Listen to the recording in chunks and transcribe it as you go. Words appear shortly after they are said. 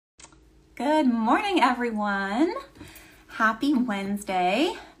Good morning, everyone. Happy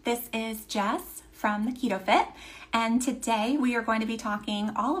Wednesday. This is Jess from the Keto Fit, and today we are going to be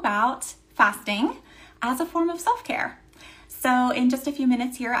talking all about fasting as a form of self-care. So in just a few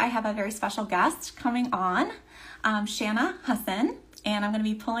minutes here, I have a very special guest coming on, Shanna Hassan, and I'm going to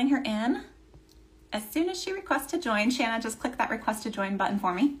be pulling her in as soon as she requests to join. Shanna, just click that request to join button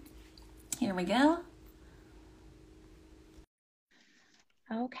for me. Here we go.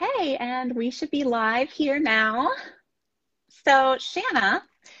 Okay, and we should be live here now. So Shanna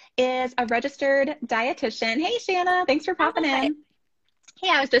is a registered dietitian. Hey, Shanna, thanks for popping in. Hey,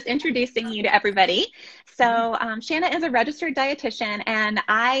 I was just introducing you to everybody. So Shanna is a registered dietitian, and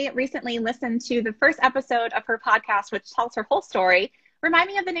I recently listened to the first episode of her podcast, which tells her whole story. Remind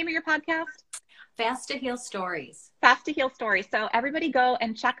me of the name of your podcast? Fast to Heal Stories. Fast to Heal Stories. So everybody go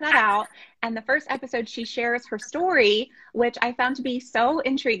and check that out. And the first episode, she shares her story, which I found to be so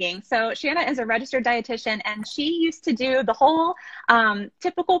intriguing. So Shanna is a registered dietitian, and she used to do the whole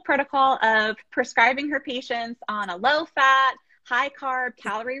typical protocol of prescribing her patients on a low-fat, high-carb,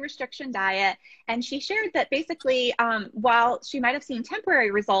 calorie restriction diet. And she shared that basically, while she might have seen temporary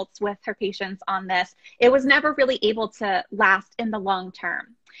results with her patients on this, it was never really able to last in the long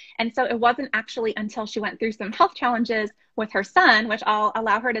term. And so it wasn't actually until she went through some health challenges with her son, which I'll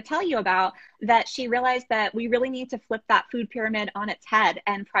allow her to tell you about, that she realized that we really need to flip that food pyramid on its head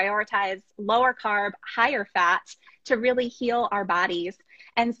and prioritize lower carb, higher fat to really heal our bodies.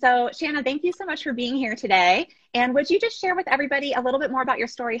 And so, Shanna, thank you so much for being here today. And would you just share with everybody a little bit more about your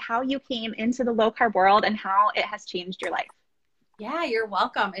story, how you came into the low carb world and how it has changed your life? Yeah, you're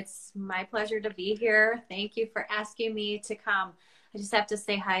welcome. It's my pleasure to be here. Thank you for asking me to come. I just have to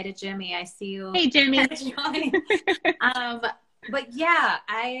say hi to Jimmy. I see you. Hey, Jimmy. But yeah,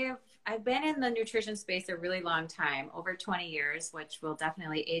 I've been in the nutrition space a really long time, over 20 years, which will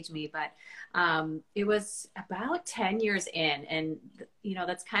definitely age me. But it was about 10 years in, and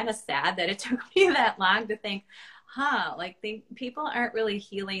that's kind of sad that it took me that long to think, people aren't really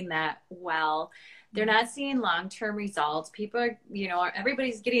healing that well. They're not seeing long-term results. People are,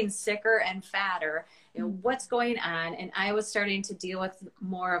 everybody's getting sicker and fatter. What's going on? And I was starting to deal with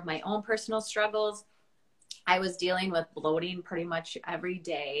more of my own personal struggles. I was dealing with bloating pretty much every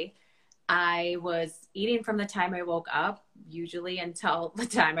day. I was eating from the time I woke up, usually until the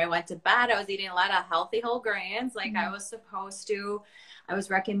time I went to bed. I was eating a lot of healthy whole grains like I was supposed to. I was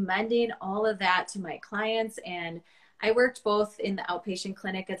recommending all of that to my clients, and I worked both in the outpatient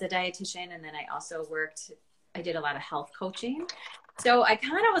clinic as a dietitian, and then I did a lot of health coaching. So I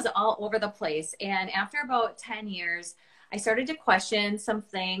kind of was all over the place. And after about 10 years, I started to question some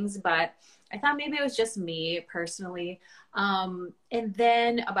things, but I thought maybe it was just me personally. And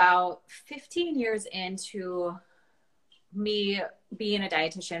then about 15 years into me being a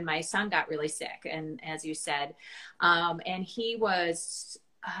dietitian, my son got really sick. And as you said, and he was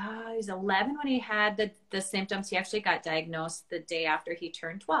 11 when he had the symptoms. He actually got diagnosed the day after he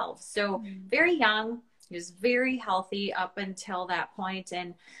turned 12. So very young. He was very healthy up until that point.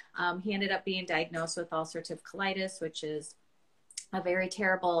 And he ended up being diagnosed with ulcerative colitis, which is a very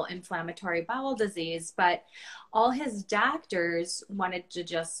terrible inflammatory bowel disease. But all his doctors wanted to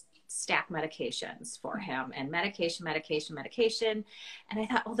just stack medications for him, and medication. And I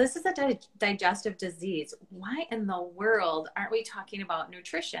thought, well, this is a digestive disease. Why in the world aren't we talking about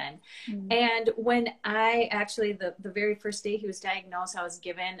nutrition? And when I actually, the very first day he was diagnosed, I was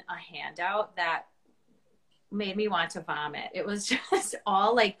given a handout that made me want to vomit. It was just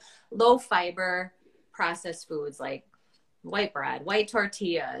all like low fiber processed foods, like white bread, white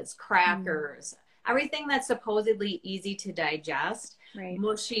tortillas, crackers, everything that's supposedly easy to digest,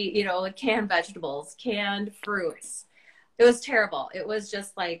 mushy, canned vegetables, canned fruits. It was terrible. It was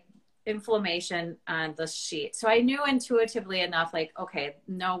just like inflammation on the sheet. So I knew intuitively enough, like, okay,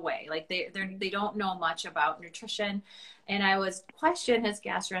 no way. Like they don't know much about nutrition. And I was questioning his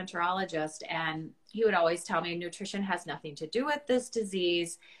gastroenterologist, and he would always tell me nutrition has nothing to do with this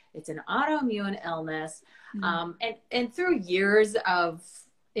disease. It's an autoimmune illness. And through years of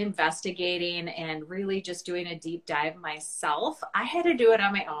investigating and really just doing a deep dive myself, I had to do it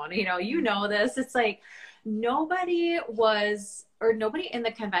on my own. You know this. It's like nobody in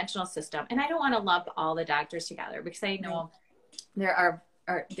the conventional system, and I don't want to lump all the doctors together because I know there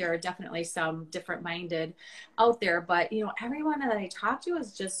are definitely some different minded out there, but everyone that I talk to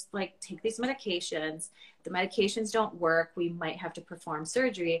is just like, take these medications. The medications don't work. We might have to perform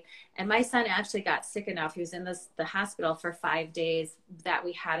surgery. And my son actually got sick enough. He was in the hospital for 5 days that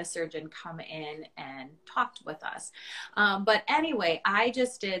we had a surgeon come in and talked with us. But anyway, I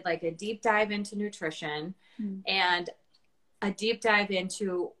just did like a deep dive into nutrition, and a deep dive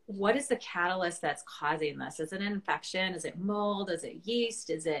into what is the catalyst that's causing this. Is it an infection? Is it mold? Is it yeast?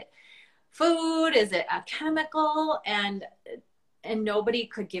 Is it food? Is it a chemical? And nobody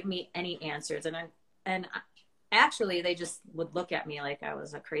could give me any answers. And actually they just would look at me like I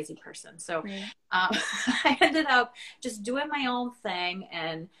was a crazy person. So I ended up just doing my own thing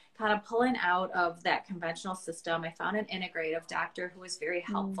and kind of pulling out of that conventional system. I found an integrative doctor who was very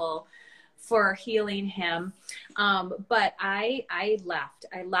helpful for healing him. But I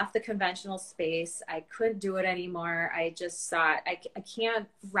left the conventional space. I couldn't do it anymore. I just thought I can't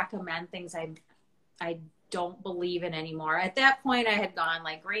recommend things I don't believe in anymore. At that point, I had gone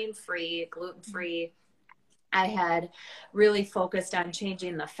like grain-free, gluten-free. I had really focused on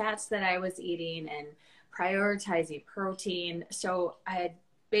changing the fats that I was eating and prioritizing protein. So I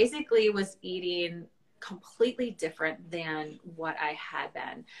basically was eating completely different than what I had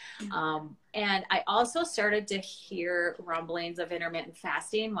been. And I also started to hear rumblings of intermittent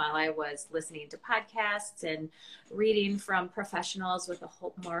fasting while I was listening to podcasts and reading from professionals with a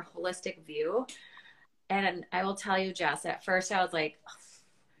more holistic view. And I will tell you, Jess, at first I was like,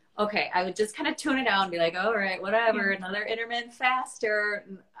 okay, I would just kind of tune it out and be like, all right, whatever, another intermittent fast, or,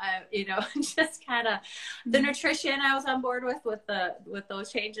 just kind of the nutrition I was on board with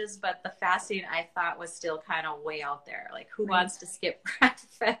those changes, but the fasting I thought was still kind of way out there. Like, who wants to skip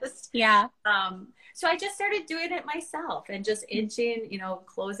breakfast? Yeah. So I just started doing it myself and just inching,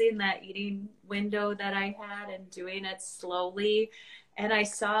 closing that eating window that I had and doing it slowly. And I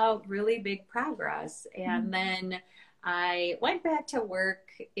saw really big progress. And then I went back to work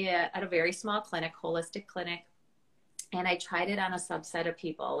at a very small clinic, holistic clinic, and I tried it on a subset of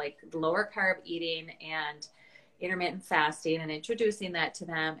people, like lower carb eating and intermittent fasting, and introducing that to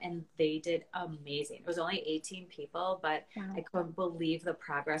them, and they did amazing. It was only 18 people, but I couldn't believe the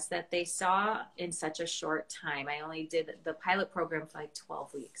progress that they saw in such a short time. I only did the pilot program for like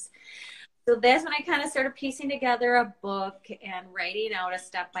 12 weeks. So that's when I kind of started piecing together a book and writing out a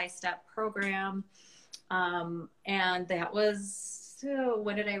step-by-step program. And that was,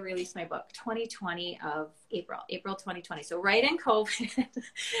 when did I release my book? 2020 of April 2020. So right in COVID.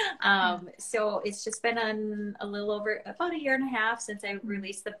 So it's just been on a little over about a year and a half since I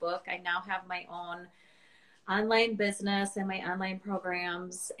released the book. I now have my own online business and my online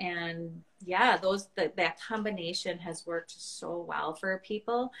programs. And yeah, that combination has worked so well for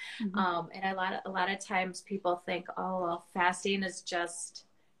people. And a lot of times people think, oh, well, fasting is just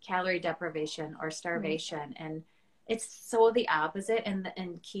calorie deprivation or starvation. And it's so the opposite. And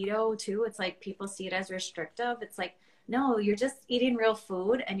keto too, it's like people see it as restrictive. It's like, no, you're just eating real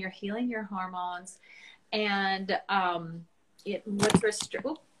food and you're healing your hormones. And what's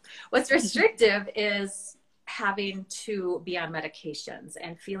restrictive is having to be on medications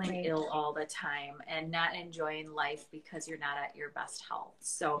and feeling ill all the time and not enjoying life because you're not at your best health.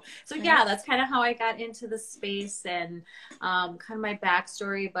 So yeah, that's kind of how I got into the space and kind of my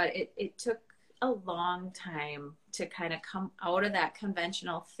backstory, but it took a long time to kind of come out of that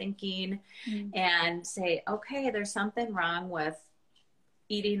conventional thinking and say, okay, there's something wrong with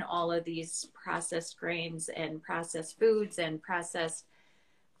eating all of these processed grains and processed foods and processed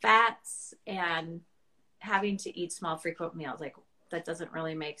fats and having to eat small frequent meals. Like, that doesn't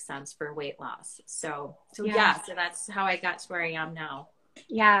really make sense for weight loss. So that's how I got to where I am now.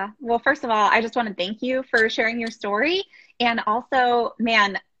 Yeah. Well, first of all, I just want to thank you for sharing your story. And also,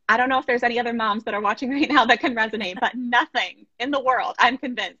 man, I don't know if there's any other moms that are watching right now that can resonate, but nothing in the world, I'm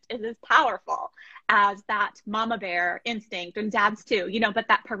convinced, is as powerful as that mama bear instinct, and dads too, but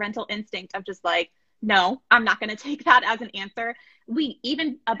that parental instinct of just like, no, I'm not going to take that as an answer. We,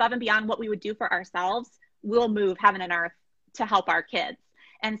 even above and beyond what we would do for ourselves, we'll move heaven and earth to help our kids.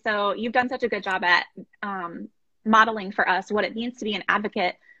 And so you've done such a good job at modeling for us what it means to be an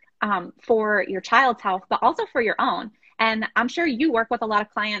advocate for your child's health, but also for your own. And I'm sure you work with a lot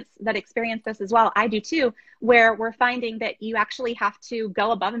of clients that experience this as well. I do too, where we're finding that you actually have to go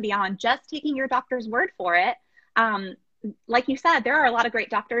above and beyond just taking your doctor's word for it. Like you said, there are a lot of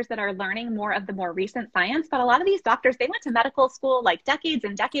great doctors that are learning more of the more recent science, but a lot of these doctors, they went to medical school like decades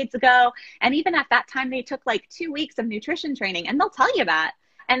and decades ago. And even at that time, they took like 2 weeks of nutrition training, and they'll tell you that.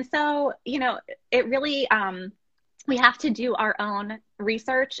 And so, it really, we have to do our own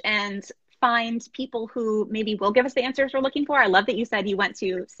research and find people who maybe will give us the answers we're looking for. I love that you said you went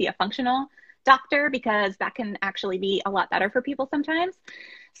to see a functional doctor, because that can actually be a lot better for people sometimes.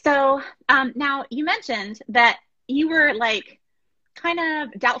 So now you mentioned that you were like kind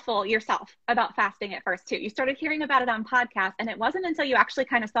of doubtful yourself about fasting at first too. You started hearing about it on podcasts, and it wasn't until you actually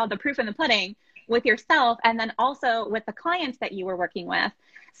kind of saw the proof in the pudding with yourself and then also with the clients that you were working with.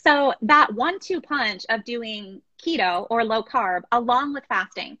 So that 1-2 punch of doing keto or low carb along with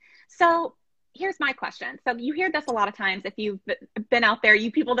fasting. So here's my question. So you hear this a lot of times if you've been out there,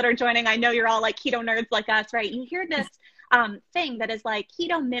 you people that are joining, I know you're all like keto nerds like us, right? You hear this thing that is like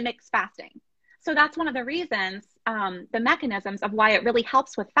keto mimics fasting. So that's one of the reasons, the mechanisms of why it really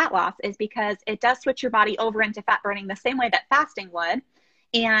helps with fat loss is because it does switch your body over into fat burning the same way that fasting would.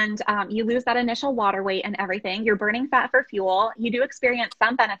 And you lose that initial water weight and everything. You're burning fat for fuel. You do experience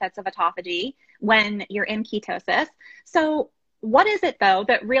some benefits of autophagy when you're in ketosis. So what is it though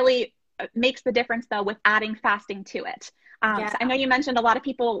that really makes the difference though with adding fasting to it? So I know you mentioned a lot of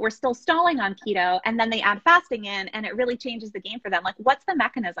people were still stalling on keto and then they add fasting in and it really changes the game for them. Like what's the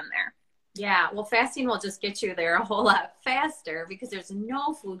mechanism there? Yeah, well, fasting will just get you there a whole lot faster because there's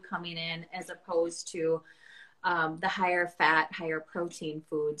no food coming in as opposed to the higher fat, higher protein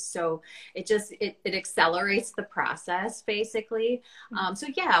foods. So it just, it accelerates the process basically. So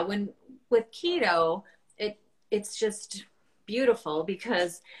yeah, with keto, it's just beautiful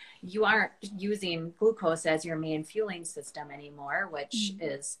because you aren't using glucose as your main fueling system anymore, which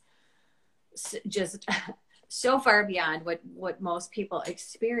is just so far beyond what most people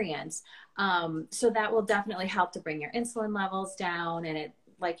experience. So that will definitely help to bring your insulin levels down. And it,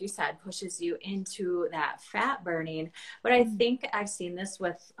 like you said, pushes you into that fat burning. But I think I've seen this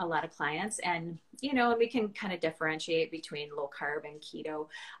with a lot of clients and, you know, we can kind of differentiate between low carb and keto.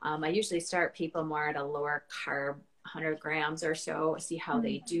 I usually start people more at a lower carb, 100 grams or so, see how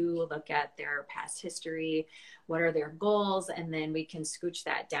they do, look at their past history, what are their goals, and then we can scooch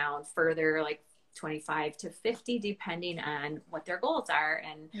that down further, like 25 to 50, depending on what their goals are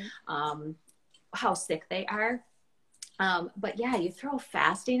and how sick they are. But yeah, you throw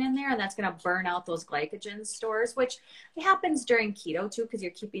fasting in there and that's going to burn out those glycogen stores, which happens during keto too, because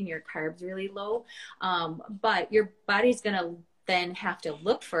you're keeping your carbs really low. But your body's going to then have to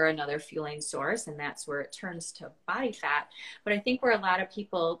look for another fueling source, and that's where it turns to body fat. But I think where a lot of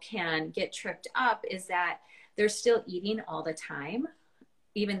people can get tripped up is that they're still eating all the time,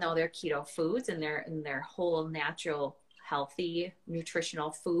 even though they're keto foods and they're in their whole natural, healthy,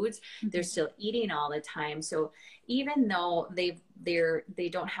 nutritional foods, they're still eating all the time. So even though they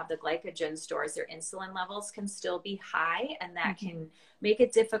don't have the glycogen stores, their insulin levels can still be high, and that can make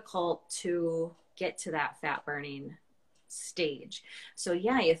it difficult to get to that fat burning stage. So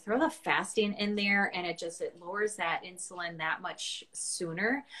yeah, you throw the fasting in there and it lowers that insulin that much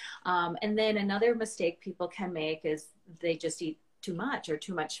sooner. And then another mistake people can make is they just eat too much or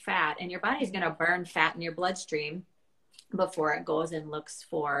too much fat, and your body's going to burn fat in your bloodstream before it goes and looks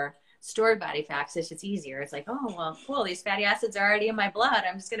for stored body fats. It's just easier. It's like, oh, well, cool, these fatty acids are already in my blood,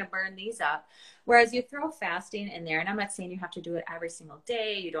 I'm just going to burn these up. Whereas you throw fasting in there, and I'm not saying you have to do it every single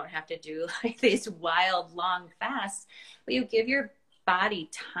day, you don't have to do like these wild long fasts, but you give your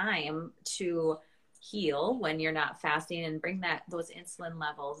body time to heal when you're not fasting and bring those insulin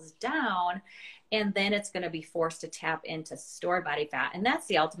levels down. And then it's going to be forced to tap into stored body fat. And that's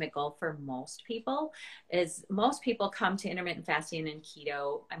the ultimate goal for most people. Is most people come to intermittent fasting and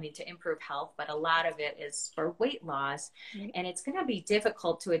keto, to improve health, but a lot of it is for weight loss. And it's going to be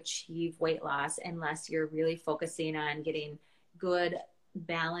difficult to achieve weight loss unless you're really focusing on getting good,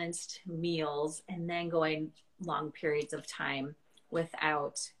 balanced meals and then going long periods of time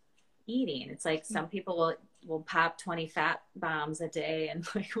without eating. It's like some people will pop 20 fat bombs a day and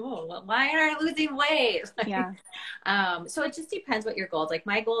like, oh, well, why aren't I losing weight? So it just depends what your goal is. Like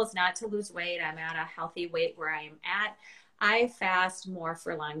my goal is not to lose weight. I'm at a healthy weight where I am at. I fast more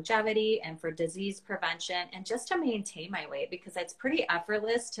for longevity and for disease prevention and just to maintain my weight, because it's pretty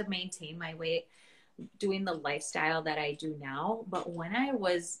effortless to maintain my weight doing the lifestyle that I do now. But when I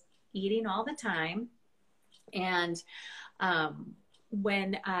was eating all the time and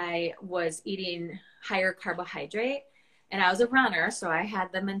when I was eating higher carbohydrate, and I was a runner, so I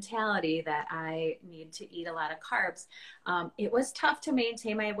had the mentality that I need to eat a lot of carbs. It was tough to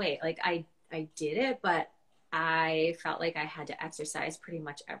maintain my weight. Like I did it, but I felt like I had to exercise pretty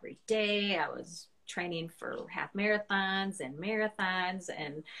much every day. I was training for half marathons and marathons.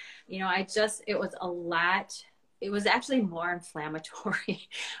 And, it was a lot. It was actually more inflammatory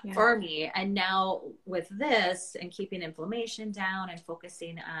for me. And now with this and keeping inflammation down and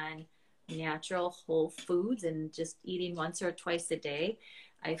focusing on natural whole foods and just eating once or twice a day,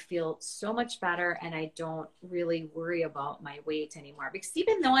 I feel so much better and I don't really worry about my weight anymore. Because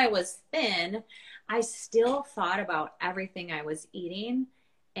even though I was thin, I still thought about everything I was eating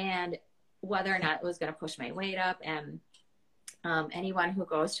and whether or not it was going to push my weight up. And anyone who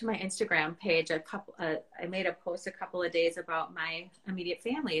goes to my Instagram page, I made a post a couple of days about my immediate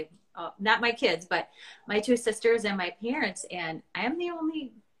family, not my kids, but my two sisters and my parents. And I am the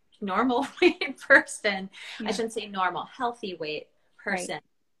only normal weight person. Yeah. I shouldn't say normal, healthy weight person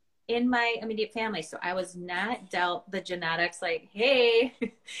in my immediate family. So I was not dealt the genetics like, hey,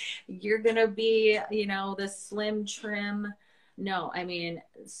 you're going to be, the slim trim. No, I mean,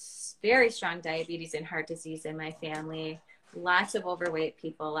 very strong diabetes and heart disease in my family. Lots of overweight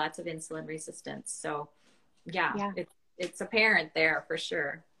people, lots of insulin resistance. So yeah. It's apparent there for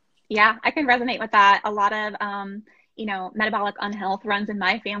sure. Yeah, I can resonate with that. A lot of, metabolic unhealth runs in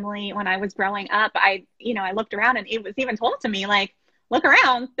my family. When I was growing up, I looked around and it was even told to me, like, look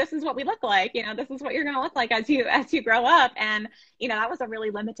around, this is what we look like. This is what you're going to look like as you grow up. And, that was a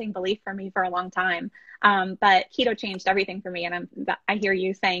really limiting belief for me for a long time. But keto changed everything for me. And I hear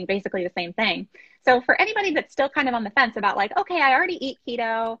you saying basically the same thing. So for anybody that's still kind of on the fence about like, okay, I already eat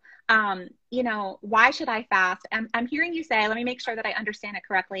keto, why should I fast? I'm hearing you say, let me make sure that I understand it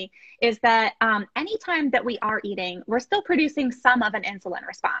correctly, is that anytime that we are eating, we're still producing some of an insulin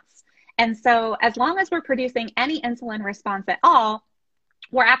response. And so as long as we're producing any insulin response at all,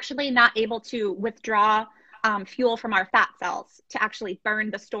 we're actually not able to withdraw fuel from our fat cells to actually burn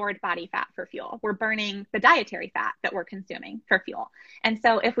the stored body fat for fuel. We're burning the dietary fat that we're consuming for fuel. And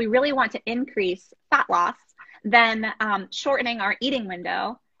so if we really want to increase fat loss, then shortening our eating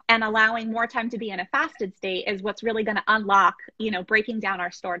window and allowing more time to be in a fasted state is what's really going to unlock, breaking down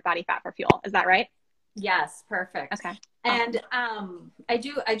our stored body fat for fuel. Is that right? Yes, perfect. Okay. And I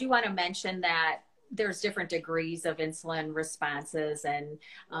do want to mention that there's different degrees of insulin responses, and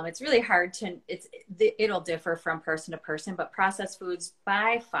it's really hard it'll differ from person to person, but processed foods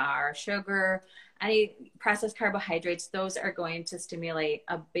by far, sugar, any processed carbohydrates, those are going to stimulate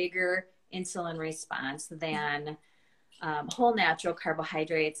a bigger insulin response than whole natural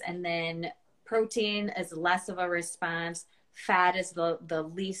carbohydrates. And then protein is less of a response. Fat is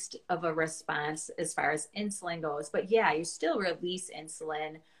the least of a response as far as insulin goes. But yeah, you still release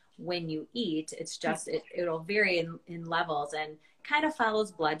insulin when you eat. It's just, it'll vary in levels and kind of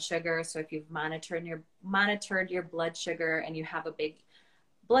follows blood sugar. So if you've monitored your blood sugar and you have a big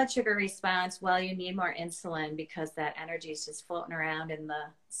blood sugar response, well, you need more insulin because that energy is just floating around in the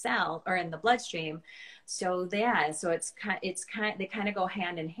cell or in the bloodstream. So they kind of go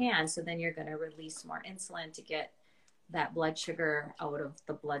hand in hand. So then you're going to release more insulin to get that blood sugar out of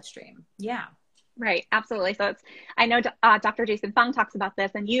the bloodstream. Yeah. Right. Absolutely. So I know Dr. Jason Fung talks about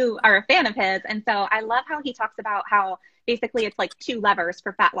this and you are a fan of his. And so I love how he talks about how basically it's like two levers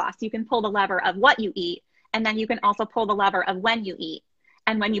for fat loss. You can pull the lever of what you eat, and then you can also pull the lever of when you eat.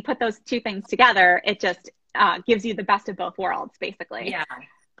 And when you put those two things together, it just gives you the best of both worlds, basically. Yeah.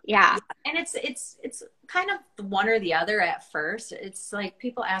 Yeah. And it's kind of one or the other at first. It's like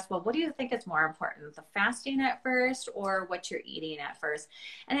people ask, well, what do you think is more important, the fasting at first or what you're eating at first?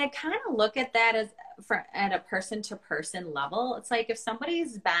 And I kind of look at that as at a person to person level. It's like if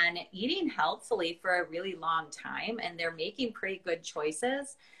somebody's been eating healthfully for a really long time and they're making pretty good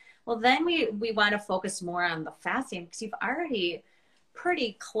choices, well, then we want to focus more on the fasting because you've already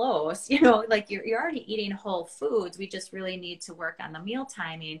pretty close, like you're already eating whole foods. We just really need to work on the meal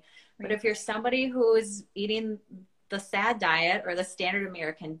timing. Right. But if you're somebody who is eating the SAD diet or the standard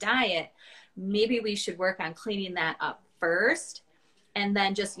American diet, maybe we should work on cleaning that up first. And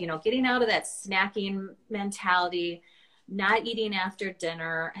then just, getting out of that snacking mentality, not eating after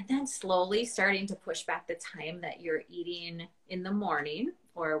dinner, and then slowly starting to push back the time that you're eating in the morning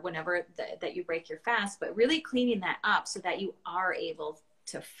or whenever that you break your fast, but really cleaning that up so that you are able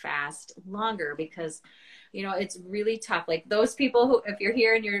to fast longer because, it's really tough. Like those people who, if you're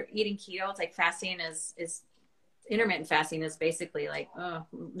here and you're eating keto, it's like fasting is intermittent fasting is basically like, oh,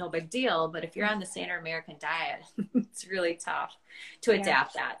 no big deal. But if you're on the standard American diet, it's really tough to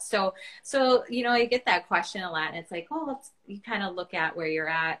adapt that. So, you get that question a lot and it's like, oh, you kind of look at where you're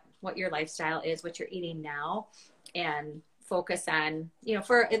at, what your lifestyle is, what you're eating now, and focus on,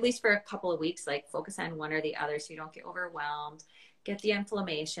 for at least for a couple of weeks, like focus on one or the other so you don't get overwhelmed, get the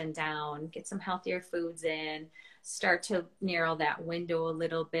inflammation down, get some healthier foods in, start to narrow that window a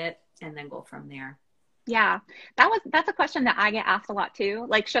little bit, and then go from there. Yeah, that's a question that I get asked a lot too.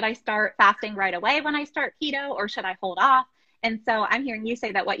 Like, should I start fasting right away when I start keto or should I hold off? And so I'm hearing you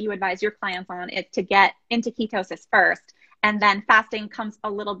say that what you advise your clients on is to get into ketosis first. And then fasting comes a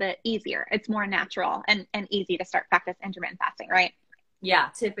little bit easier. It's more natural and easy to start practice intermittent fasting, right? Yeah,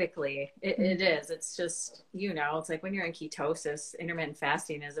 typically it is. It's just, it's like when you're in ketosis, intermittent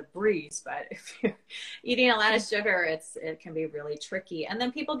fasting is a breeze, but if you're eating a lot of sugar, it can be really tricky. And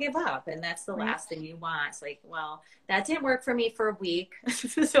then people give up, and that's the last thing you want. It's like, well, that didn't work for me for a week.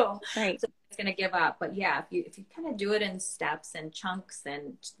 So it's going to give up. But yeah, if you kind of do it in steps and chunks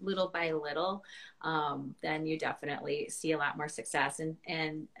and little by little, then you definitely see a lot more success,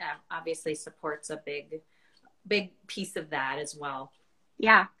 and obviously support's a big piece of that as well.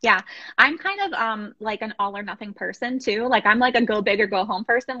 Yeah. Yeah. I'm kind of like an all or nothing person too. Like I'm like a go big or go home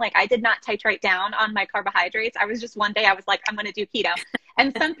person. Like I did not titrate down on my carbohydrates. I was just one day I was like, I'm going to do keto.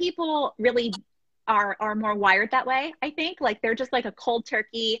 And some people really are more wired that way. I think like they're just like a cold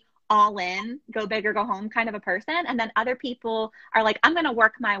turkey, all in, go big or go home kind of a person. And then other people are like, I'm going to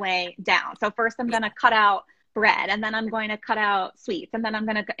work my way down. So first I'm going to cut out bread, and then I'm going to cut out sweets, and then I'm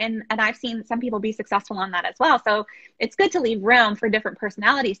going to, and I've seen some people be successful on that as well. So it's good to leave room for different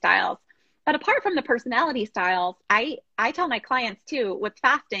personality styles. But apart from the personality styles, I tell my clients too, with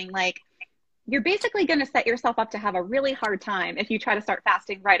fasting, like you're basically going to set yourself up to have a really hard time if you try to start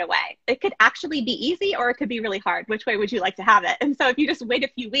fasting right away. It could actually be easy, or it could be really hard. Which way would you like to have it? And so if you just wait a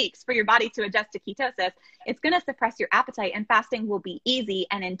few weeks for your body to adjust to ketosis, it's going to suppress your appetite, and fasting will be easy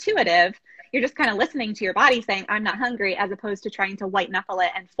and intuitive. You're just kind of listening to your body saying, I'm not hungry, as opposed to trying to white knuckle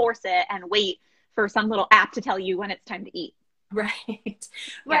it and force it and wait for some little app to tell you when it's time to eat. Right.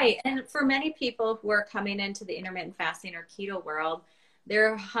 Right. Yeah. And for many people who are coming into the intermittent fasting or keto world,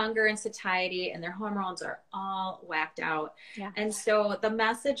 their hunger and satiety and their hormones are all whacked out. Yeah. And so the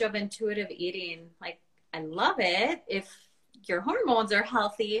message of intuitive eating, like, I love it if your hormones are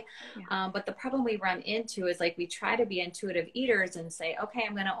healthy. Yeah. But the problem we run into is like, we try to be intuitive eaters and say, okay,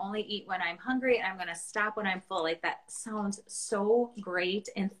 I'm going to only eat when I'm hungry, and I'm going to stop when I'm full. Like that sounds so great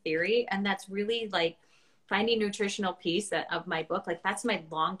in theory. And that's really like finding nutritional peace of my book. Like that's my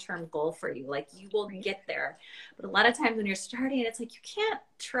long-term goal for you. Like you will get there. But a lot of times when you're starting, it's like, you can't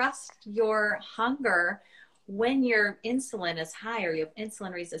trust your hunger when your insulin is high, or you have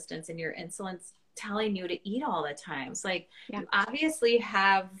insulin resistance and your insulin's telling you to eat all the time. It's like, you obviously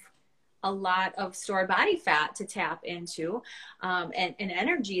have a lot of stored body fat to tap into, and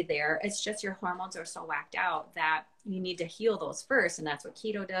energy there. It's just your hormones are so whacked out that you need to heal those first. And that's what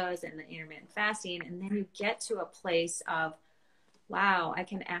keto does, and the intermittent fasting. And then you get to a place of, wow, I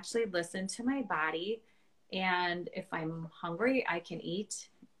can actually listen to my body. And if I'm hungry, I can eat.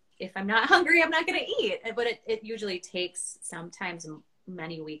 If I'm not hungry, I'm not going to eat. But it usually takes sometimes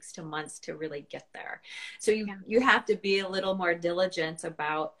many weeks to months to really get there. So you have to be a little more diligent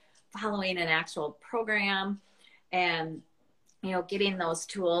about following an actual program, and getting those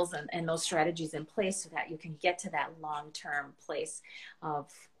tools and those strategies in place so that you can get to that long-term place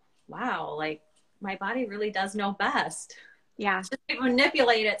of, wow, like my body really does know best. Yeah. Just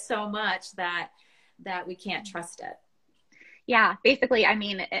manipulate it so much that we can't trust it. Yeah, basically, I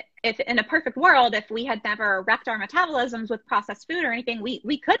mean, if in a perfect world, if we had never wrecked our metabolisms with processed food or anything,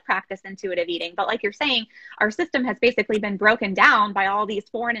 we could practice intuitive eating. But like you're saying, our system has basically been broken down by all these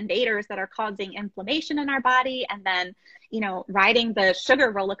foreign invaders that are causing inflammation in our body. And then, riding the sugar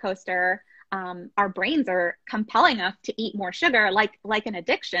roller coaster, our brains are compelling us to eat more sugar, like an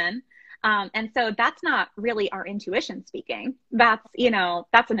addiction. And so that's not really our intuition speaking. That's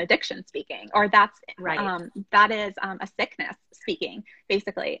an addiction speaking, or that is a sickness speaking,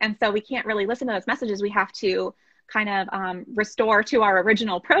 basically. And so we can't really listen to those messages. We have to kind of restore to our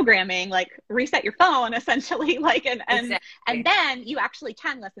original programming, like reset your phone essentially, like, and then you actually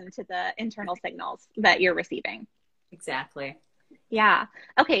can listen to the internal signals that you're receiving. Exactly. Yeah.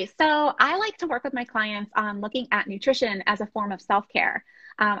 Okay. So I like to work with my clients on looking at nutrition as a form of self-care.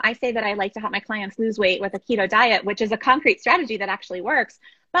 I say that I like to help my clients lose weight with a keto diet, which is a concrete strategy that actually works,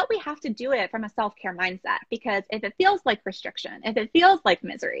 but we have to do it from a self-care mindset, because if it feels like restriction, if it feels like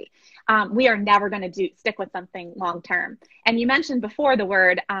misery, we are never going to stick with something long-term. And you mentioned before the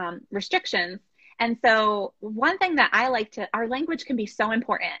word restrictions. And so one thing that our language can be so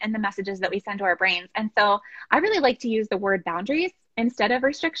important in the messages that we send to our brains. And so I really like to use the word boundaries instead of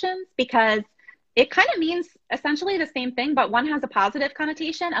restrictions, because it kind of means essentially the same thing, but one has a positive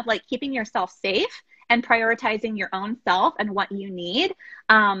connotation of like keeping yourself safe and prioritizing your own self and what you need.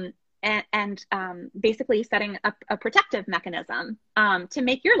 And basically setting up a protective mechanism to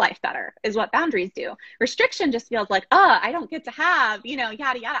make your life better is what boundaries do. Restriction just feels like, I don't get to have,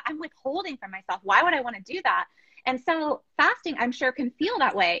 yada, yada. I'm withholding from myself. Why would I want to do that? And so fasting, I'm sure, can feel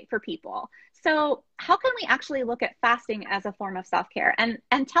that way for people. So how can we actually look at fasting as a form of self-care? And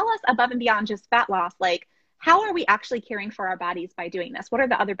tell us, above and beyond just fat loss, like how are we actually caring for our bodies by doing this? What are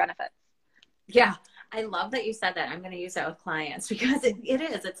the other benefits? Yeah. I love that you said that. I'm going to use that with clients because it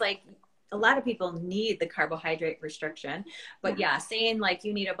is. It's like a lot of people need the carbohydrate restriction, but yeah, saying like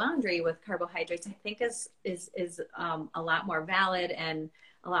you need a boundary with carbohydrates, I think is a lot more valid and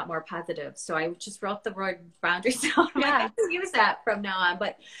a lot more positive. So I just wrote the word boundaries down. I can use that from now on.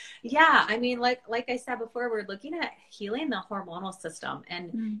 But yeah, I mean, like I said before, we're looking at healing the hormonal system,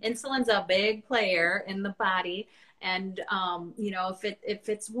 and insulin's a big player in the body. And, you know, if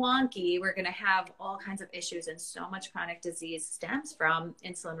it's wonky, we're going to have all kinds of issues, and so much chronic disease stems from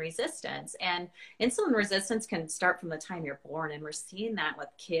insulin resistance. And insulin resistance can start from the time you're born. And we're seeing that with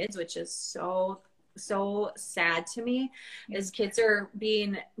kids, which is so sad to me, is kids are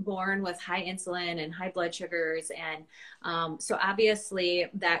being born with high insulin and high blood sugars. And so obviously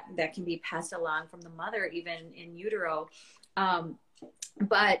that can be passed along from the mother, even in utero.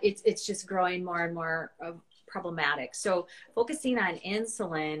 But it's just growing more and more problematic. So focusing on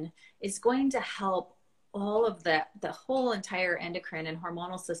insulin is going to help all of the whole entire endocrine and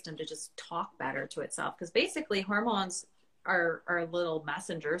hormonal system to just talk better to itself. Because basically hormones are little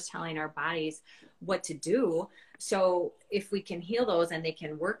messengers telling our bodies what to do. So if we can heal those and they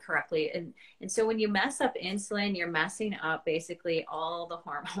can work correctly. And so when you mess up insulin, you're messing up basically all the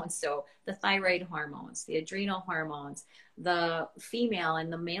hormones. So the thyroid hormones, the adrenal hormones, the female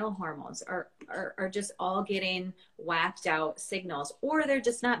and the male hormones are just all getting whacked out signals, or they're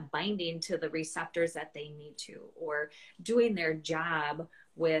just not binding to the receptors that they need to, or doing their job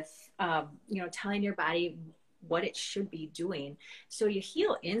with, you know, telling your body what it should be doing. So you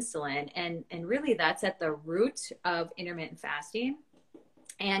heal insulin, and really that's at the root of intermittent fasting.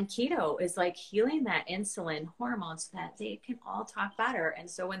 And keto is like healing that insulin hormone so that they can all talk better. And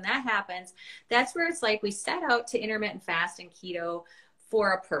so when that happens, that's where it's like we set out to intermittent fast and keto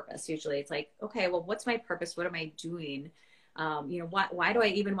for a purpose. Usually it's like, okay, well, what's my purpose? What am I doing? You know, why do I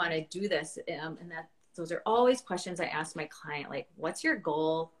even want to do this? And those are always questions I ask my client, like, what's your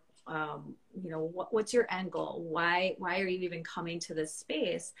goal? You know, what's your end goal? Why are you even coming to this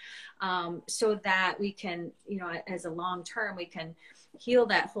space? So that we can, you know, as a long term, we can heal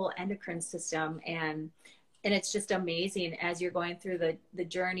that whole endocrine system. And it's just amazing as you're going through the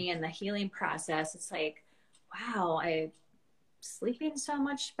journey and the healing process. It's like, wow, I'm sleeping so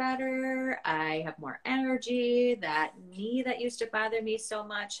much better. I have more energy. That knee that used to bother me so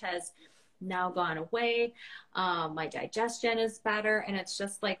much has now gone away. My digestion is better. And it's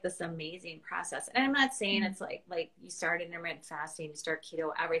just like this amazing process. And I'm not saying it's like you start intermittent fasting, you start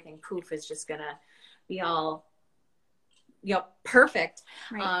keto, everything poof is just going to be all, you know, perfect.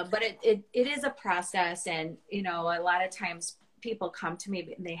 Right. But it is a process. And, you know, a lot of times people come to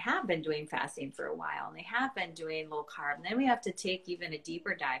me and they have been doing fasting for a while and they have been doing low carb. And then we have to take even a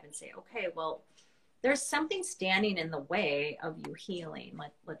deeper dive and say, okay, well, there's something standing in the way of you healing.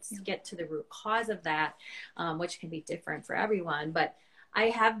 Let's get to the root cause of that, which can be different for everyone. But I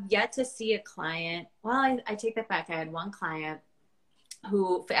have yet to see a client. Well, I take that back. I had one client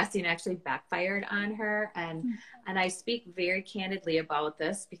who fasting actually backfired on her. And I speak very candidly about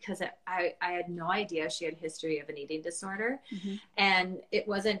this because I had no idea she had a history of an eating disorder. Mm-hmm. And it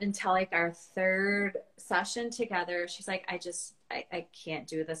wasn't until like our third session together, she's like, I can't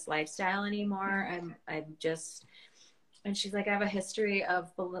do this lifestyle anymore. I'm just, and she's like, I have a history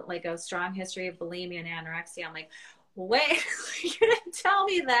of like a strong history of bulimia and anorexia. I'm like, wait, you didn't tell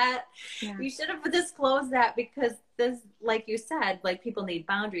me that. Yeah. You should have disclosed that, because this, like you said, like people need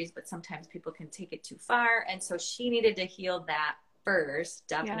boundaries, but sometimes people can take it too far. And so she needed to heal that first,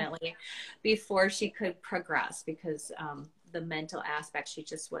 definitely, before she could progress, because the mental aspect, she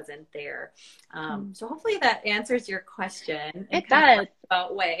just wasn't there. So hopefully that answers your question. It does.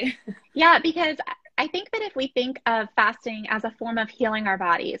 About way. Yeah, because I think that if we think of fasting as a form of healing our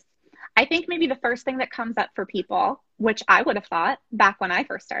bodies, I think maybe the first thing that comes up for people, which I would have thought back when I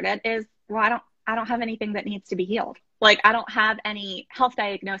first started, is, well, I don't have anything that needs to be healed. Like, I don't have any health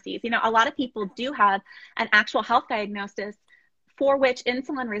diagnoses. You know, a lot of people do have an actual health diagnosis for which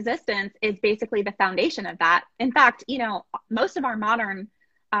insulin resistance is basically the foundation of that. In fact, you know, most of our modern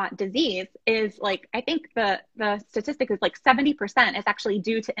disease is like, I think the statistic is like 70% is actually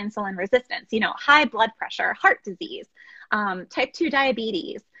due to insulin resistance, you know, high blood pressure, heart disease, type 2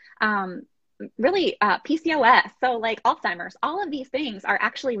 diabetes, really PCOS. So like Alzheimer's, all of these things are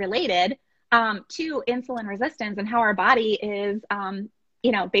actually related to insulin resistance and how our body is,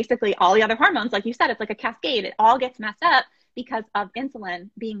 you know, basically all the other hormones, like you said, it's like a cascade. It all gets messed up because of insulin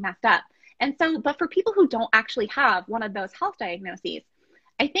being messed up. And so, but for people who don't actually have one of those health diagnoses,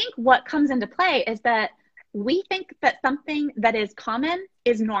 I think what comes into play is that we think that something that is common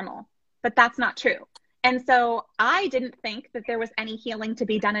is normal, but that's not true. And so I didn't think that there was any healing to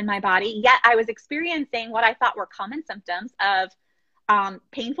be done in my body, yet I was experiencing what I thought were common symptoms of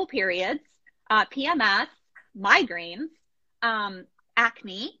painful periods, PMS, migraines,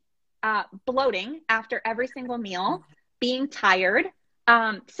 acne, bloating after every single meal, being tired.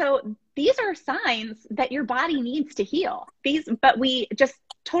 So these are signs that your body needs to heal. But we just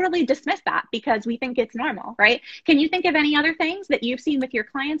totally dismiss that because we think it's normal, right? Can you think of any other things that you've seen with your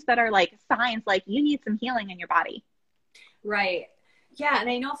clients that are like signs like you need some healing in your body? Right. Yeah. And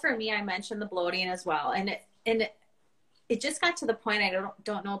I know for me, I mentioned the bloating as well. And it just got to the point, I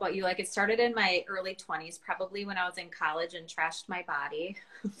don't know about you, like it started in my early 20s, probably when I was in college and trashed my body,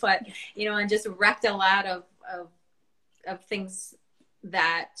 but, you know, and just wrecked a lot of things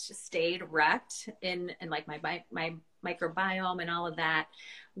that stayed wrecked in like my microbiome and all of that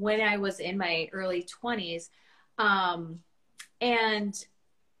when I was in my early 20s. And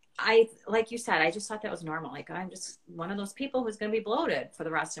I, like you said, I just thought that was normal. Like I'm just one of those people who's going to be bloated for the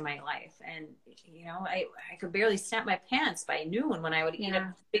rest of my life. And, you know, I could barely snap my pants by noon when I would eat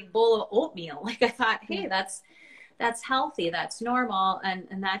a big bowl of oatmeal. Like I thought, hey, that's healthy. That's normal.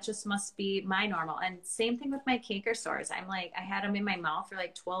 And that just must be my normal. And same thing with my canker sores. I'm like, I had them in my mouth for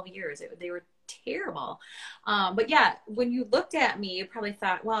like 12 years. They were terrible. But yeah, when you looked at me, you probably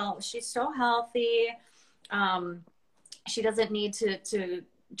thought, well, she's so healthy. She doesn't need to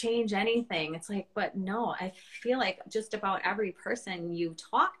change anything. It's like, but no, I feel like just about every person you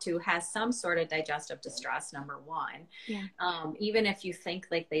talk to has some sort of digestive distress, number one. Yeah. Even if you think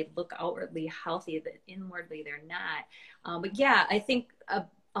like they look outwardly healthy, that inwardly they're not. But yeah, I think a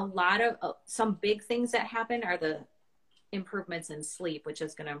lot of some big things that happen are the improvements in sleep, which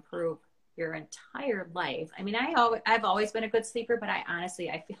is going to improve your entire life. I mean, I've always been a good sleeper, but I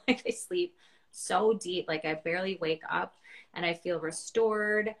feel like I sleep so deep, like I barely wake up and I feel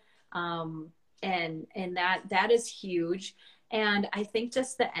restored. And that is huge. And I think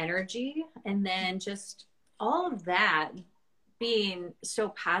just the energy and then just all of that being so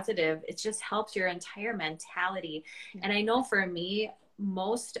positive, it just helps your entire mentality. And I know for me,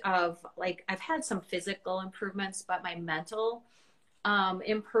 most of like, I've had some physical improvements, but my mental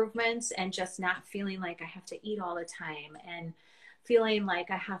improvements and just not feeling like I have to eat all the time and feeling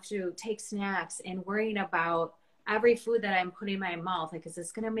like I have to take snacks and worrying about every food that I'm putting in my mouth. Like, is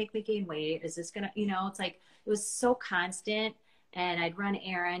this going to make me gain weight? Is this going to, you know, it's like, it was so constant. And I'd run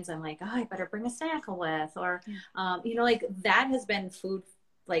errands. I'm like, oh, I better bring a snack with, or, you know, like that has been food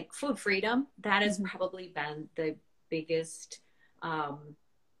freedom. That has probably been the biggest, the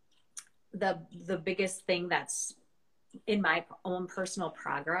biggest thing that's in my own personal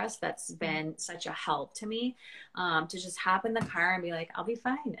progress that's been such a help to me, to just hop in the car and be like, I'll be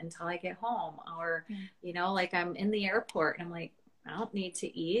fine until I get home. Or, you know, like I'm in the airport and I'm like, I don't need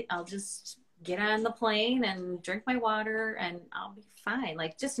to eat. I'll just get on the plane and drink my water and I'll be fine.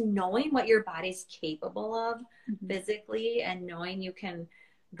 Like just knowing what your body's capable of physically and knowing you can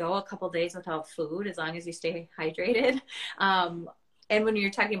go a couple days without food as long as you stay hydrated. And when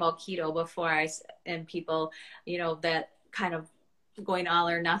you're talking about keto before and people, you know, that kind of going all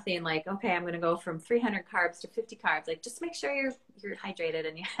or nothing, like, okay, I'm going to go from 300 carbs to 50 carbs. Like, just make sure you're hydrated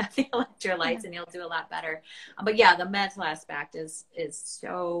and you have the electrolytes and you'll do a lot better. But yeah, the mental aspect is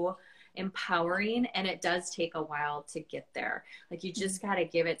so empowering, and it does take a while to get there. Like, you just got to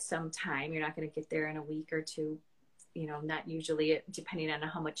give it some time. You're not going to get there in a week or two, you know, not usually, depending on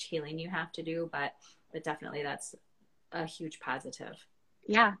how much healing you have to do, but definitely that's a huge positive.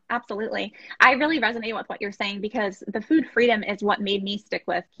 Yeah, absolutely. I really resonate with what you're saying because the food freedom is what made me stick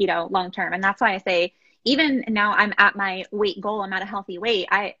with keto long term. And that's why I say, even now I'm at my weight goal, I'm at a healthy weight.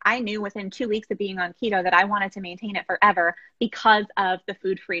 I knew within 2 weeks of being on keto that I wanted to maintain it forever because of the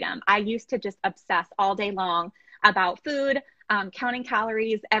food freedom. I used to just obsess all day long about food, counting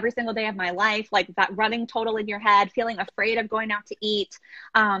calories every single day of my life, like that running total in your head, feeling afraid of going out to eat,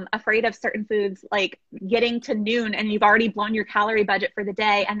 afraid of certain foods, like getting to noon and you've already blown your calorie budget for the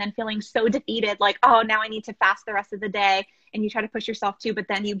day and then feeling so defeated, like, oh, now I need to fast the rest of the day. And you try to push yourself to, but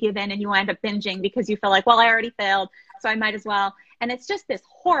then you give in and you end up binging because you feel like, well, I already failed, so I might as well. And it's just this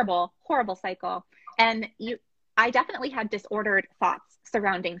horrible, horrible cycle. And I definitely had disordered thoughts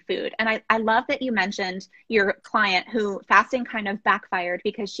surrounding food. And I love that you mentioned your client who fasting kind of backfired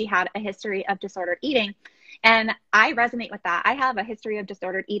because she had a history of disordered eating. And I resonate with that. I have a history of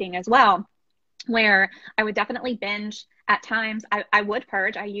disordered eating as well, where I would definitely binge at times. I would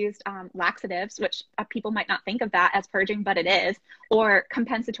purge. I used laxatives, which people might not think of that as purging, but it is. Or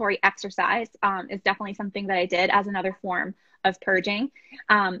compensatory exercise is definitely something that I did as another form of purging.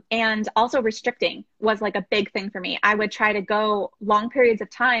 And also restricting was like a big thing for me. I would try to go long periods of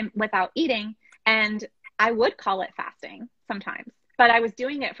time without eating. And I would call it fasting sometimes, but I was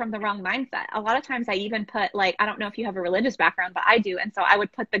doing it from the wrong mindset. A lot of times I even put like, I don't know if you have a religious background, but I do. And so I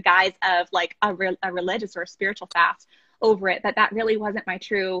would put the guise of like a religious or a spiritual fast over it, but that really wasn't my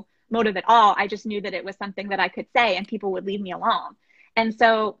true motive at all. I just knew that it was something that I could say and people would leave me alone. And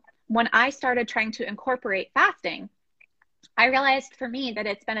so when I started trying to incorporate fasting, I realized for me that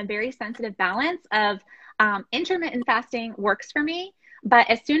it's been a very sensitive balance of intermittent fasting works for me. But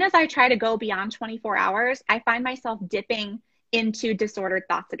as soon as I try to go beyond 24 hours, I find myself dipping into disordered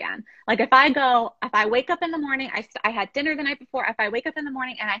thoughts again. Like if I wake up in the morning, I had dinner the night before. If I wake up in the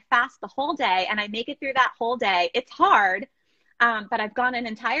morning and I fast the whole day and I make it through that whole day, it's hard. But I've gone an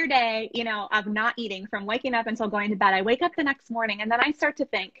entire day, of not eating from waking up until going to bed. I wake up the next morning and then I start to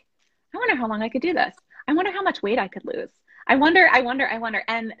think, I wonder how long I could do this. I wonder how much weight I could lose. I wonder.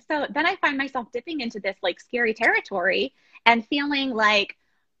 And so then I find myself dipping into this like scary territory and feeling like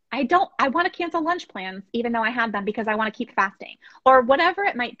I want to cancel lunch plans, even though I had them because I want to keep fasting or whatever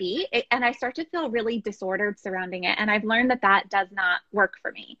it might be. And I start to feel really disordered surrounding it. And I've learned that that does not work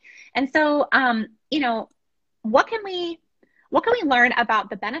for me. And so, what can we learn about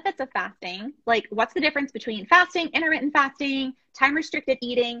the benefits of fasting? Like what's the difference between fasting, intermittent fasting, time restricted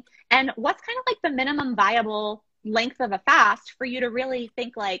eating, and what's kind of like the minimum viable length of a fast for you to really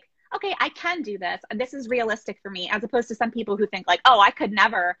think like, okay, I can do this. This is realistic for me, as opposed to some people who think like, oh, I could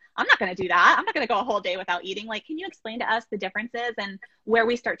never, I'm not going to do that. I'm not going to go a whole day without eating. Like, can you explain to us the differences and where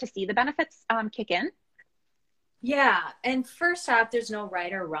we start to see the benefits kick in? Yeah, and first off, there's no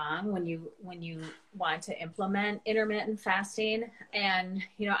right or wrong when you want to implement intermittent fasting. And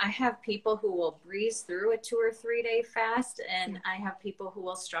I have people who will breeze through a 2 or 3 day fast, and I have people who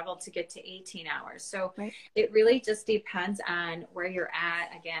will struggle to get to 18 hours. So It really just depends on where you're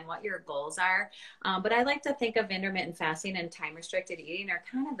at, again, what your goals are. But I like to think of intermittent fasting and time restricted eating are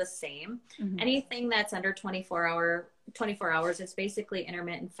kind of the same. Mm-hmm. Anything that's under 24 hours, it's basically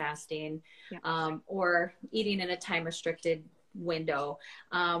intermittent fasting, or eating in a time restricted window.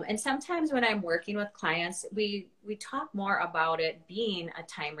 And sometimes when I'm working with clients, we talk more about it being a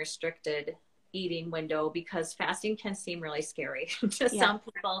time restricted eating window because fasting can seem really scary to some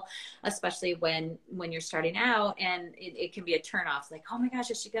people, especially when you're starting out, and it can be a turnoff. Like, oh my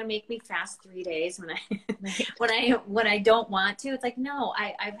gosh, is she gonna make me fast 3 days when I don't want to? It's like, no,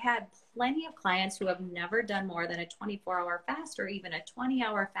 I've had plenty of clients who have never done more than a 24-hour fast or even a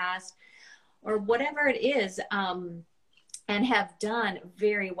 20-hour fast or whatever it is, and have done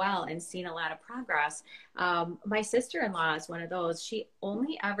very well and seen a lot of progress. My sister-in-law is one of those. She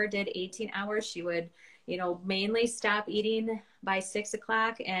only ever did 18 hours. She would, mainly stop eating by 6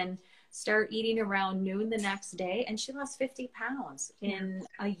 o'clock and start eating around noon the next day. And she lost 50 pounds in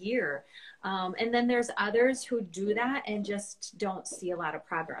a year. And then there's others who do that and just don't see a lot of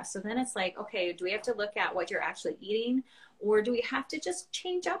progress. So then it's like, okay, do we have to look at what you're actually eating, or do we have to just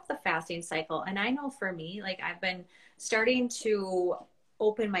change up the fasting cycle? And I know for me, like I've been starting to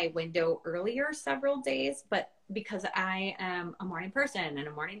open my window earlier several days, but because I am a morning person and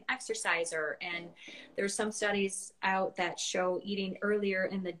a morning exerciser, and there's some studies out that show eating earlier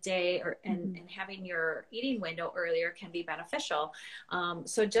in the day and having your eating window earlier can be beneficial.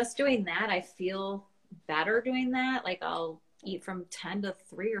 So just doing that, I feel better doing that. Like I'll eat from 10 to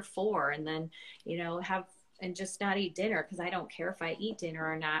 3 or 4 and then, and just not eat dinner because I don't care if I eat dinner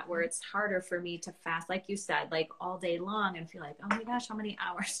or not, where it's harder for me to fast, like you said, like all day long and feel like, oh my gosh, how many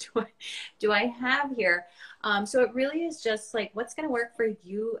hours do I have here? So it really is just like, what's going to work for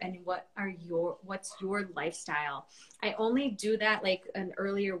you and what's your lifestyle? I only do that like an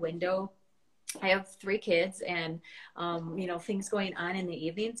earlier window. I have 3 kids and, things going on in the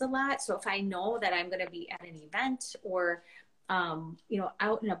evenings a lot. So if I know that I'm going to be at an event or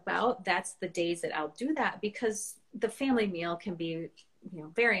out and about, that's the days that I'll do that, because the family meal can be,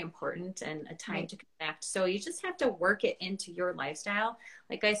 very important and a time to connect. So you just have to work it into your lifestyle.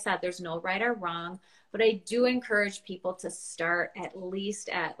 Like I said, there's no right or wrong, but I do encourage people to start at least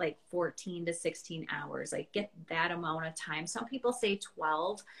at like 14 to 16 hours, like get that amount of time. Some people say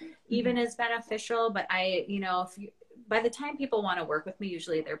 12 even is beneficial, but by the time people want to work with me,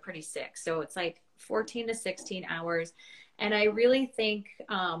 usually they're pretty sick. So it's like 14 to 16 hours. And I really think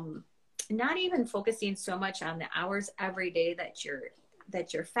not even focusing so much on the hours every day that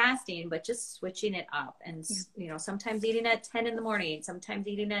you're fasting, but just switching it up. And, sometimes eating at 10 in the morning, sometimes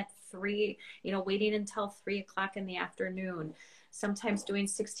eating at 3, waiting until 3 o'clock in the afternoon, sometimes doing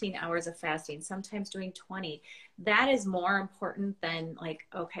 16 hours of fasting, sometimes doing 20. That is more important than like,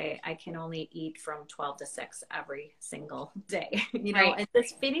 okay, I can only eat from 12 to 6 every single day, and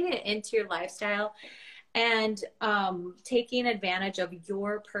just fitting it into your lifestyle. and taking advantage of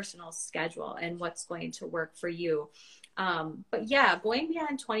your personal schedule and what's going to work for you. But yeah, going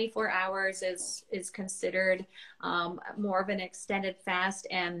beyond 24 hours is considered more of an extended fast.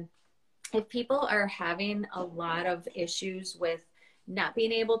 And if people are having a lot of issues with not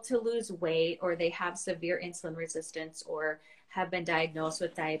being able to lose weight, or they have severe insulin resistance, or have been diagnosed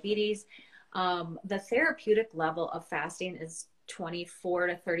with diabetes, the therapeutic level of fasting is 24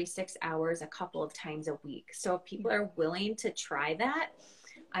 to 36 hours a couple of times a week. So if people are willing to try that,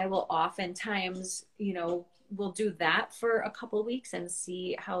 I will oftentimes, we'll do that for a couple of weeks and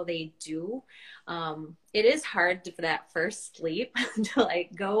see how they do. It is hard for that first sleep to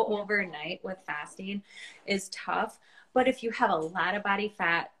like go overnight with fasting is tough. But if you have a lot of body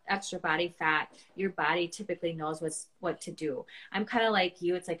fat, extra body fat, your body typically knows what to do. I'm kind of like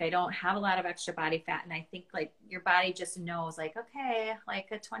you. It's like I don't have a lot of extra body fat. And I think like your body just knows like, okay, like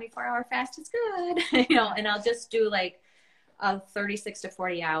a 24-hour fast is good, and I'll just do like a 36 to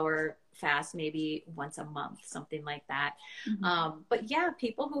 40 hour fast, maybe once a month, something like that. Mm-hmm. But yeah,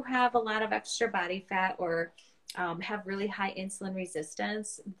 people who have a lot of extra body fat, or have really high insulin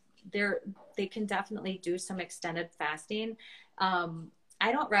resistance, they can definitely do some extended fasting.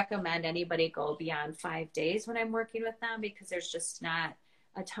 I don't recommend anybody go beyond 5 days when I'm working with them, because there's just not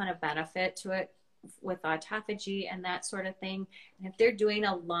a ton of benefit to it with autophagy and that sort of thing. And if they're doing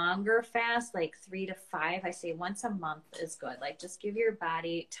a longer fast, like 3 to 5, I say once a month is good. Like just give your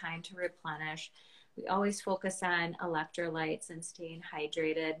body time to replenish. We always focus on electrolytes and staying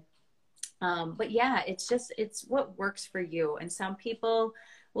hydrated. But yeah, it's what works for you. And some people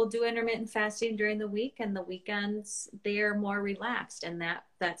will do intermittent fasting during the week, and the weekends they're more relaxed, and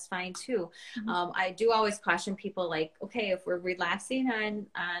that's fine too. Mm-hmm. I do always caution people like, okay, if we're relaxing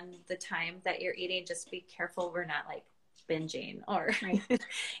on the time that you're eating, just be careful we're not like binging or right.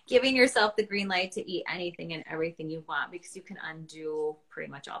 giving yourself the green light to eat anything and everything you want, because you can undo pretty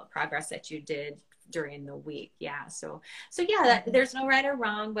much all the progress that you did during the week. Yeah. So yeah, there's no right or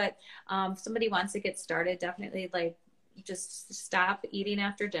wrong, but if somebody wants to get started, definitely like just stop eating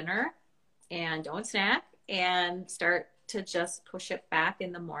after dinner and don't snack, and start to just push it back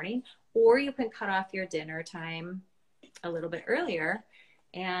in the morning. Or you can cut off your dinner time a little bit earlier.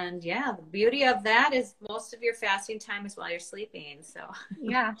 And yeah, the beauty of that is most of your fasting time is while you're sleeping. So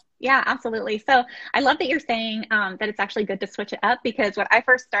yeah, absolutely. So I love that you're saying that it's actually good to switch it up, because when I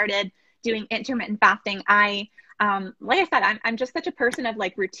first started doing intermittent fasting, like I said, I'm just such a person of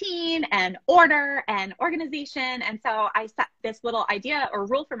like routine and order and organization. And so I set this little idea or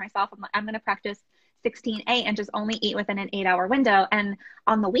rule for myself. I'm going to practice 16-8 and just only eat within an 8-hour window. And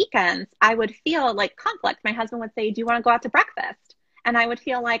on the weekends, I would feel like conflict. My husband would say, do you want to go out to breakfast? And I would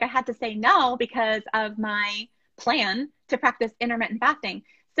feel like I had to say no because of my plan to practice intermittent fasting.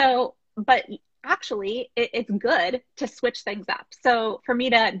 So, but actually it's good to switch things up. So for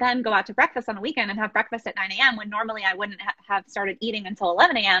me to then go out to breakfast on a weekend and have breakfast at 9 a.m. when normally I wouldn't have started eating until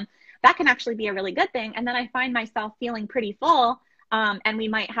 11 a.m., that can actually be a really good thing. And then I find myself feeling pretty full. And we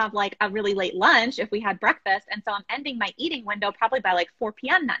might have like a really late lunch if we had breakfast. And so I'm ending my eating window probably by like 4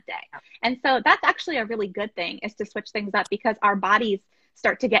 p.m. that day. And so that's actually a really good thing, is to switch things up, because our bodies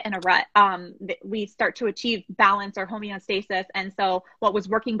start to get in a rut. We start to achieve balance or homeostasis. And so what was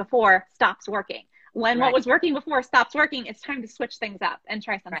working before stops working. When what was working before stops working, it's time to switch things up and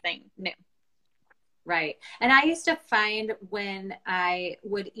try something new. Right. And I used to find when I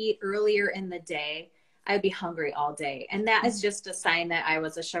would eat earlier in the day, I would be hungry all day. And that is just a sign that I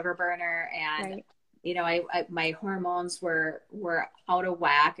was a sugar burner, and, my hormones were out of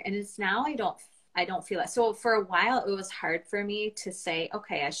whack. And it's now I don't feel that. So for a while, it was hard for me to say,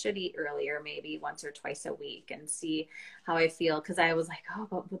 okay, I should eat earlier, maybe once or twice a week, and see how I feel. Cause I was like,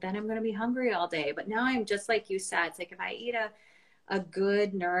 oh, but then I'm going to be hungry all day. But now I'm just like you said, it's like if I eat a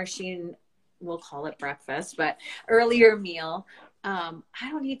good, nourishing, we'll call it breakfast, but earlier meal, I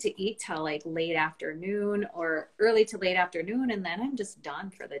don't need to eat till like late afternoon or early to late afternoon, and then I'm just done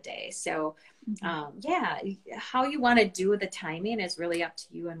for the day. So how you want to do the timing is really up to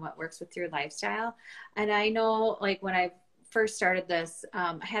you and what works with your lifestyle. And I know, like when I first started this,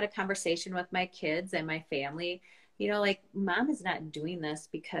 I had a conversation with my kids and my family, like mom is not doing this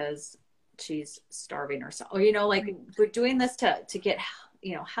because she's starving or so, like we're doing this to get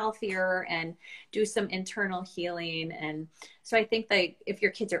healthier and do some internal healing. And so I think that if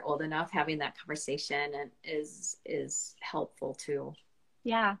your kids are old enough, having that conversation is helpful too.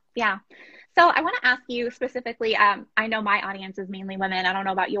 Yeah. So I want to ask you specifically, I know my audience is mainly women. I don't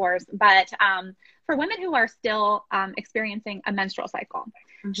know about yours, but for women who are still experiencing a menstrual cycle,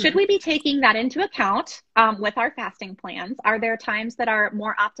 should Mm-hmm. we be taking that into account with our fasting plans? Are there times that are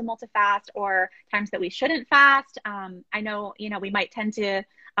more optimal to fast or times that we shouldn't fast? I know, we might tend to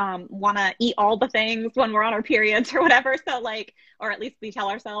want to eat all the things when we're on our periods or whatever. So like, or at least we tell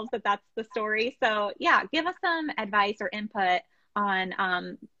ourselves that that's the story. So yeah, give us some advice or input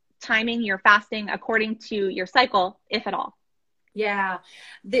on timing your fasting according to your cycle, if at all. Yeah.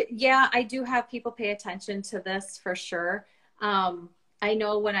 Yeah, I do have people pay attention to this for sure. I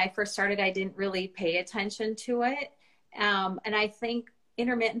know when I first started, I didn't really pay attention to it. And I think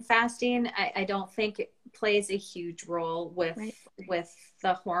intermittent fasting, I don't think it plays a huge role with, Right. with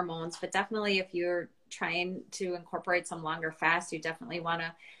the hormones, but definitely if you're trying to incorporate some longer fast, you definitely want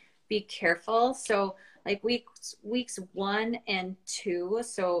to be careful. So like weeks 1 and 2,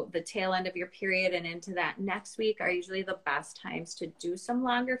 so the tail end of your period and into that next week are usually the best times to do some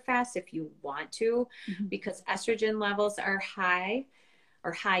longer fasts if you want to, Mm-hmm. because estrogen levels are high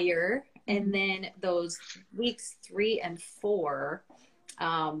or higher. Mm-hmm. And then those weeks 3 and 4,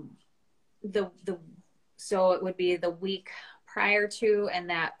 the so it would be the week prior to, and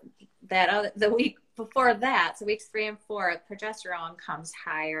that other, the week before that, so weeks 3 and 4, progesterone comes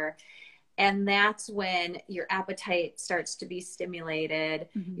higher. And that's when your appetite starts to be stimulated.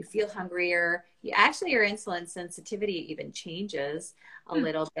 Mm-hmm. You feel hungrier. Your insulin sensitivity even changes a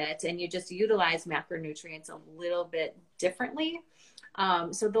little bit, and you just utilize macronutrients a little bit differently.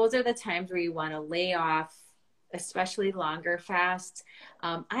 So those are the times where you want to lay off, especially longer fasts.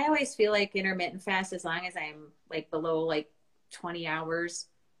 I always feel like intermittent fast, as long as I'm like below like 20 hours,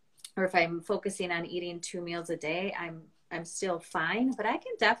 or if I'm focusing on eating 2 meals a day, I'm still fine, but I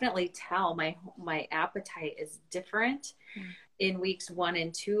can definitely tell my appetite is different in weeks 1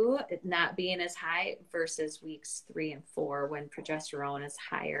 and 2, not being as high versus weeks 3 and 4 when progesterone is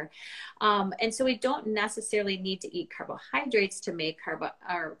higher. And so we don't necessarily need to eat carbohydrates to make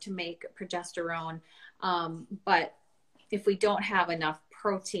progesterone. But if we don't have enough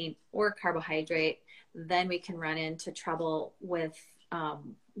protein or carbohydrate, then we can run into trouble with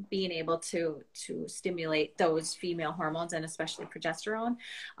being able to stimulate those female hormones, and especially progesterone.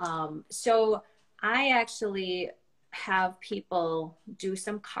 So I actually have people do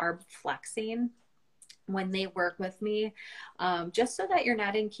some carb flexing when they work with me, just so that you're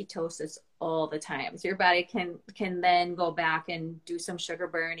not in ketosis all the time. So your body can then go back and do some sugar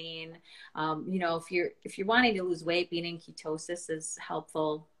burning. If you're wanting to lose weight, being in ketosis is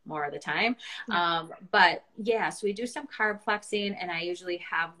helpful more of the time. Yeah. But yeah, so we do some carb flexing, and I usually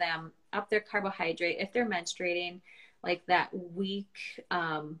have them up their carbohydrate if they're menstruating, like that week,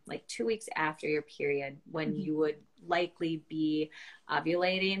 like 2 weeks after your period, when you would likely be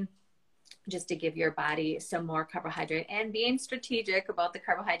ovulating, just to give your body some more carbohydrate, and being strategic about the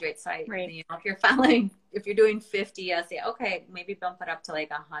carbohydrates. So Right. if you're doing 50, I'll say, okay, maybe bump it up to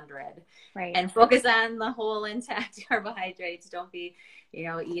like 100, Right. and focus on the whole intact carbohydrates. Don't be,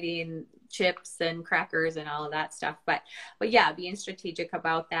 eating chips and crackers and all of that stuff. But yeah, being strategic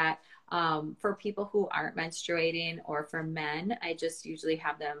about that. For people who aren't menstruating, or for men, I just usually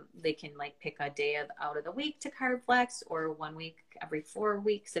have them, they can like pick a day out of the week to carb flex, or 1 week every 4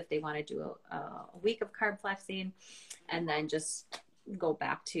 weeks if they want to do a week of carb flexing, and then just go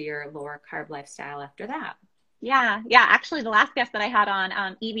back to your lower carb lifestyle after that. Yeah. Yeah. Actually, the last guest that I had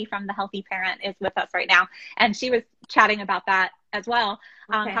on, Evie from The Healthy Parent, is with us right now. And she was chatting about that as well,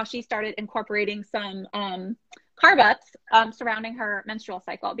 Okay. how she started incorporating some carb ups surrounding her menstrual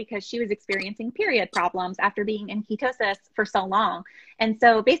cycle because she was experiencing period problems after being in ketosis for so long. And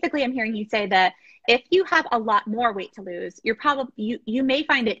so basically, I'm hearing you say that if you have a lot more weight to lose, you may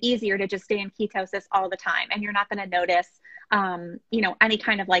find it easier to just stay in ketosis all the time, and you're not going to notice any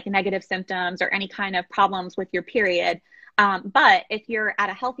kind of like negative symptoms or any kind of problems with your period. But if you're at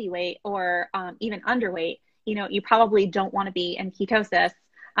a healthy weight or even underweight, you probably don't want to be in ketosis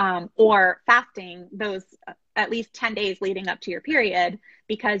or fasting those at least 10 days leading up to your period,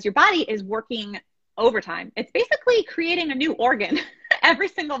 because your body is working overtime. It's basically creating a new organ every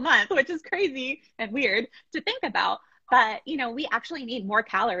single month, which is crazy and weird to think about. But, we actually need more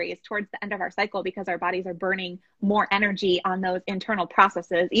calories towards the end of our cycle because our bodies are burning more energy on those internal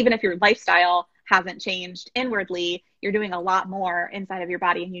processes. Even if your lifestyle hasn't changed inwardly, you're doing a lot more inside of your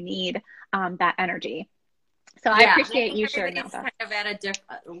body, and you need that energy. So I appreciate you sharing that with us. Kind of at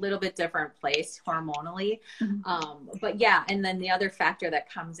a little bit different place hormonally. Mm-hmm. But yeah, and then the other factor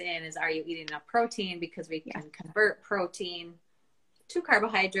that comes in is, are you eating enough protein? Because we can convert protein to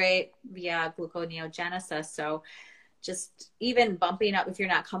carbohydrate via gluconeogenesis. So just even bumping up, if you're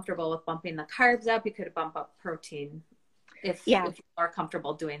not comfortable with bumping the carbs up, you could bump up protein if you are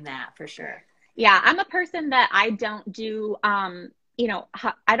comfortable doing that, for sure. Yeah, I'm a person that I don't do,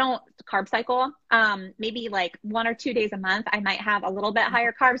 I don't carb cycle. Maybe like 1 or 2 days a month, I might have a little bit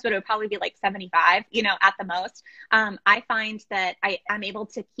higher carbs, but it would probably be like 75, at the most. I find that I'm able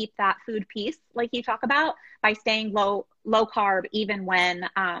to keep that food peace, like you talk about, by staying low carb, even when,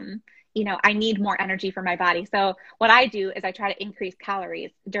 I need more energy for my body. So what I do is I try to increase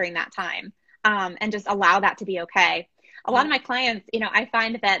calories during that time, and just allow that to be okay. A lot of my clients, I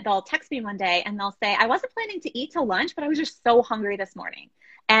find that they'll text me one day and they'll say, I wasn't planning to eat till lunch, but I was just so hungry this morning.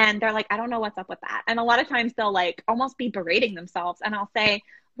 And they're like, I don't know what's up with that. And a lot of times they'll like almost be berating themselves. And I'll say,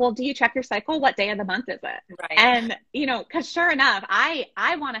 well, do you check your cycle? What day of the month is it? Right. And, cause sure enough, I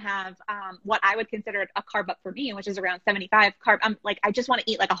want to have, what I would consider a carb up for me, which is around 75 carb. I'm like, I just want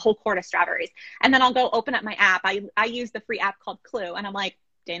to eat like a whole quart of strawberries. And then I'll go open up my app. I use the free app called Clue, and I'm like,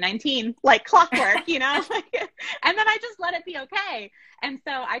 day 19, like clockwork, and then I just let it be okay. And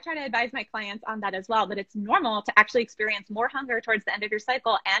so I try to advise my clients on that as well, that it's normal to actually experience more hunger towards the end of your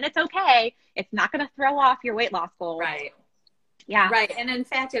cycle, and it's okay. It's not going to throw off your weight loss goals. Right. Yeah. Right. And in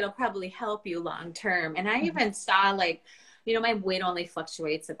fact, it'll probably help you long term. And I even saw like, my weight only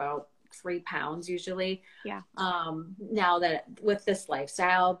fluctuates about 3 pounds usually. Yeah. Now that with this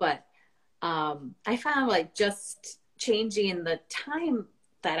lifestyle, but I found like just changing the time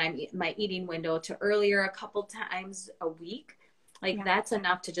that my eating window to earlier a couple times a week, that's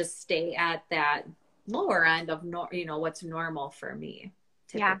enough to just stay at that lower end of what's normal for me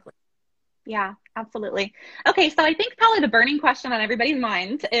typically. Yeah, absolutely. Okay, so I think probably the burning question on everybody's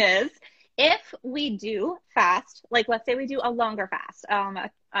mind is, if we do fast, like let's say we do a longer fast,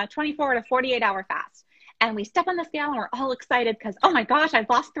 a 24 to 48 hour fast, and we step on the scale and we're all excited because, oh my gosh, I've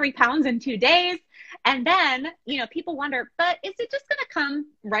lost 3 pounds in 2 days. And then, people wonder, but is it just going to come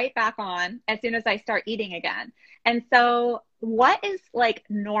right back on as soon as I start eating again? And so what is like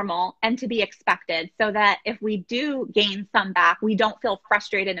normal and to be expected, so that if we do gain some back, we don't feel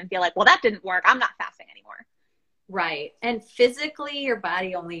frustrated and feel like, well, that didn't work, I'm not fasting anymore. Right. And physically, your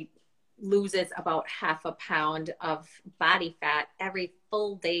body only loses about 0.5 pound of body fat every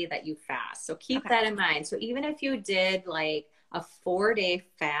full day that you fast. So keep that in mind. So even if you did like a 4-day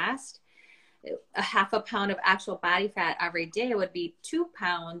fast, 0.5 pound of actual body fat every day would be 2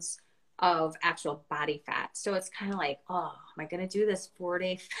 pounds of actual body fat. So it's kind of like, oh, am I going to do this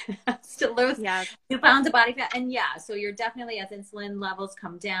 4-day fast to lose 2 pounds of body fat? And so you're definitely, as insulin levels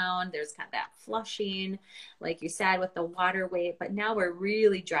come down, there's kind of that flushing, like you said, with the water weight, but now we're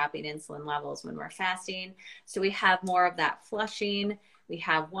really dropping insulin levels when we're fasting. So we have more of that flushing. We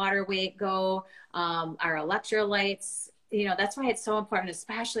have water weight go, our electrolytes, that's why it's so important,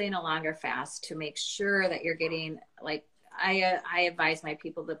 especially in a longer fast, to make sure that you're getting like, I advise my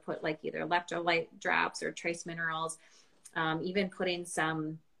people to put like either electrolyte drops or trace minerals, even putting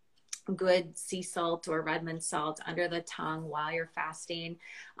some good sea salt or Redmond salt under the tongue while you're fasting.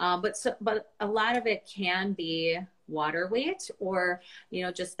 But a lot of it can be water weight or,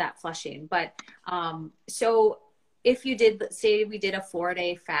 just that flushing. But so if you did, say we did a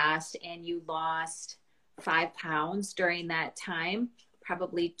 4-day fast and you lost 5 pounds during that time,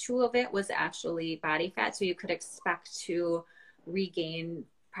 probably 2 of it was actually body fat. So you could expect to regain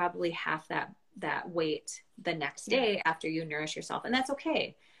probably half that weight the next day after you nourish yourself. And that's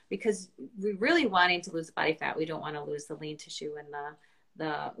okay, because we're really wanting to lose the body fat. We don't want to lose the lean tissue and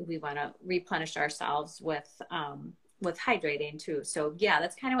we want to replenish ourselves with hydrating too. So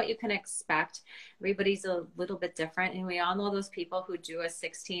that's kind of what you can expect. Everybody's a little bit different. And we all know those people who do a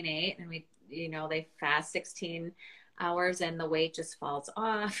 16-8 and they fast 16 hours and the weight just falls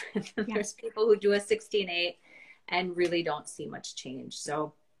off. And then there's people who do a 16-8 and really don't see much change.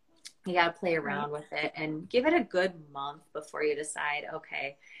 So you got to play around with it and give it a good month before you decide,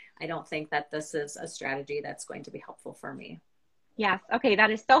 okay, I don't think that this is a strategy that's going to be helpful for me. Yes. Okay.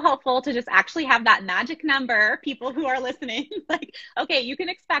 That is so helpful to just actually have that magic number, people who are listening. Like, okay, you can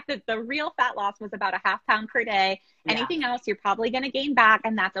expect that the real fat loss was about 0.5 pound per day. Anything else, you're probably going to gain back,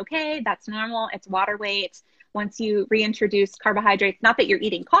 and that's okay. That's normal. It's water weight. Once you reintroduce carbohydrates, not that you're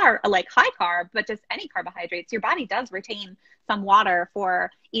eating like high carb, but just any carbohydrates, your body does retain some water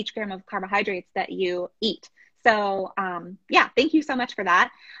for each gram of carbohydrates that you eat. So thank you so much for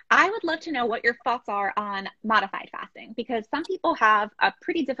that. I would love to know what your thoughts are on modified fasting, because some people have a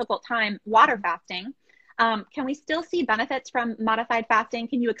pretty difficult time water fasting. Can we still see benefits from modified fasting?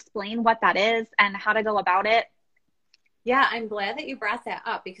 Can you explain what that is and how to go about it? Yeah, I'm glad that you brought that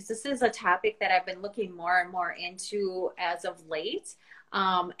up, because this is a topic that I've been looking more and more into as of late.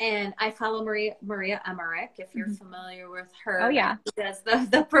 And I follow Maria Emmerich, if you're familiar with her. Oh yeah. She does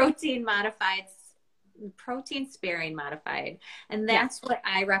the protein sparing modified. And that's what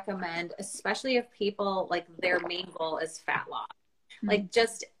I recommend, especially if people like their main goal is fat loss. Like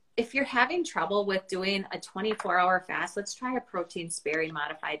just if you're having trouble with doing a 24-hour fast, let's try a protein sparing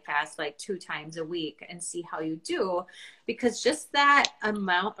modified fast like 2 times a week and see how you do. Because just that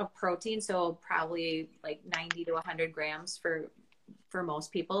amount of protein, so probably like 90 to 100 grams for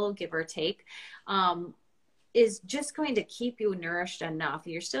most people, give or take, is just going to keep you nourished enough.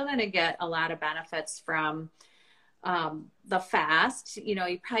 You're still going to get a lot of benefits from the fast. You know,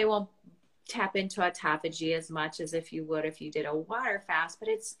 you probably won't tap into autophagy as much as if you would if you did a water fast, but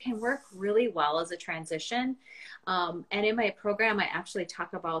it can work really well as a transition. And in my program, I actually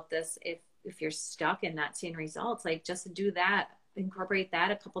talk about this. If you're stuck and not seeing results, like just do that, incorporate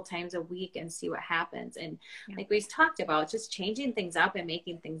that a couple times a week and see what happens. And like we talked about, just changing things up and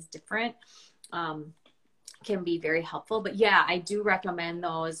making things different can be very helpful. But yeah, I do recommend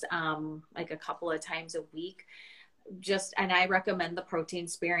those like a couple of times a week. And I recommend the protein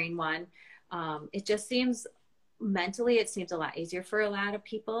sparing one. It just seems mentally, it seems a lot easier for a lot of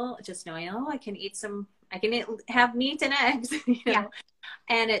people, just knowing, oh, I can have meat and eggs, you know,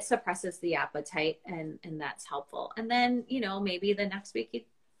 and it suppresses the appetite, and that's helpful. And then, you know, maybe the next week you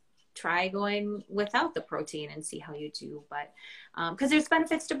try going without the protein and see how you do. But because there's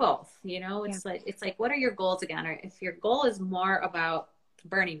benefits to both, you know, it's like, what are your goals again? Or if your goal is more about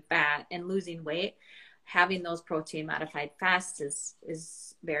burning fat and losing weight, having those protein modified fasts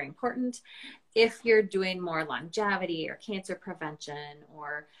is very important. If you're doing more longevity or cancer prevention,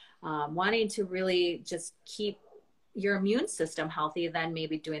 or wanting to really just keep your immune system healthy, then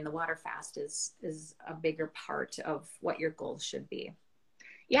maybe doing the water fast is a bigger part of what your goals should be.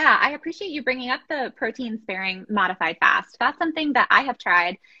 Yeah, I appreciate you bringing up the protein sparing modified fast. That's something that I have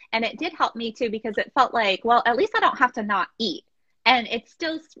tried, and it did help me too, because it felt like, well, at least I don't have to not eat. And it's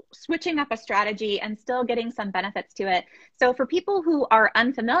still switching up a strategy and still getting some benefits to it. So for people who are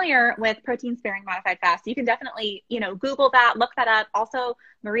unfamiliar with protein sparing modified fast, you can definitely, you know, Google that, look that up. Also,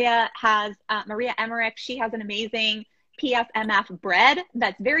 Maria Emmerich, she has an amazing PSMF bread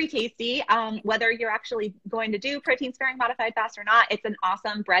that's very tasty. Whether you're actually going to do protein sparing modified fast or not, it's an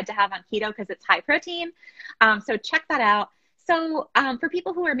awesome bread to have on keto because it's high protein. So check that out. So for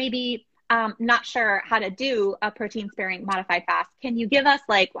people who are maybe not sure how to do a protein sparing modified fast, can you give us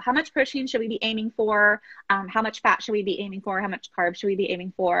like, how much protein should we be aiming for? How much fat should we be aiming for? How much carbs should we be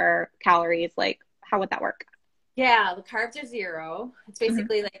aiming for? Calories, like how would that work? Yeah, the carbs are 0. It's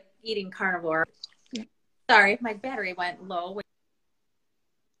basically like eating carnivore. Sorry, my battery went low.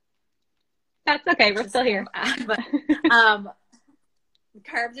 That's okay. We're still here. But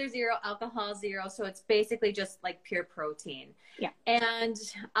carbs are 0, alcohol 0. So it's basically just like pure protein. Yeah. And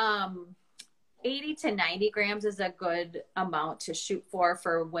 80 to 90 grams is a good amount to shoot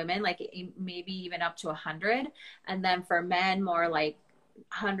for women, like maybe even up to 100. And then for men, more like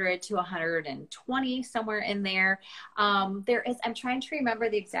 100 to 120, somewhere in there. There is, I'm trying to remember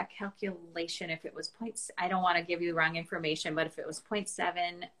the exact calculation. If it was I don't want to give you the wrong information, but if it was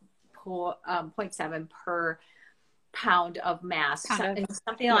 0.7 per pound of mass,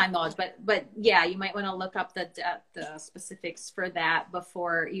 something along those. But yeah, you might want to look up the specifics for that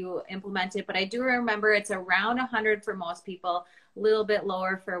before you implement it. But I do remember it's around 100 for most people, a little bit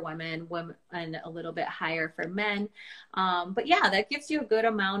lower for women, and a little bit higher for men. But yeah, that gives you a good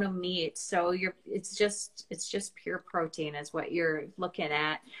amount of meat. So it's just pure protein is what you're looking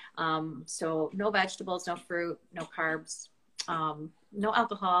at. So no vegetables, no fruit, no carbs. No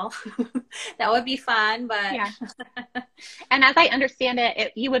alcohol. That would be fun, but yeah. And as I understand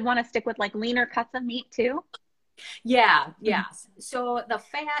it, you would want to stick with like leaner cuts of meat too. Yeah. Yes. So the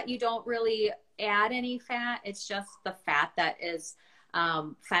fat, you don't really add any fat. It's just the fat that is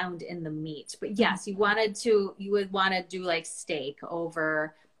found in the meat. But yes, you would want to do like steak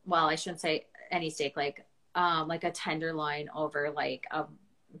over, well, I shouldn't say any steak, like a tenderloin over like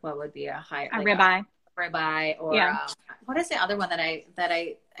what would be a ribeye. Ribeye, or what is the other one that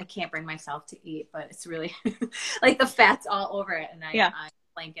I can't bring myself to eat, but it's really like the fat's all over it, and I'm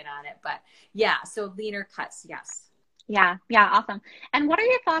blanking on it. But yeah, so leaner cuts, yes. Yeah, awesome. And what are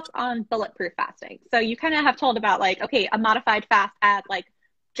your thoughts on bulletproof fasting? So you kind of have told about like, okay, a modified fast as like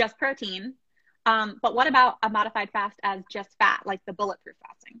just protein, but what about a modified fast as just fat, like the bulletproof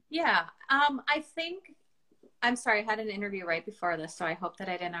fasting? Yeah, I think. I'm sorry, I had an interview right before this, so I hope that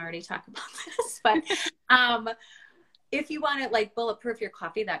I didn't already talk about this. But if you want to like bulletproof your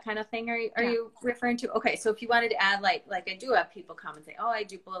coffee, that kind of thing, are you referring to? Okay. So if you wanted to add like I do have people come and say, oh, I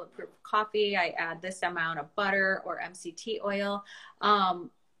do bulletproof coffee. I add this amount of butter or MCT oil.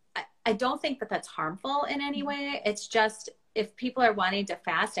 I don't think that that's harmful in any way. It's just, if people are wanting to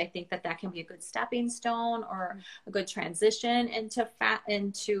fast, I think that that can be a good stepping stone or a good transition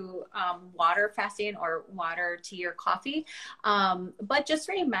into water fasting or water, tea, or coffee. But just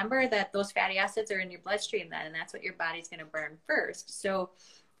remember that those fatty acids are in your bloodstream then, and that's what your body's going to burn first. So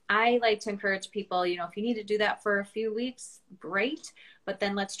I like to encourage people, you know, if you need to do that for a few weeks, great. But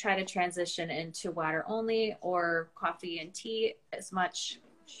then let's try to transition into water only or coffee and tea as much.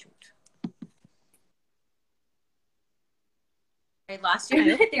 I lost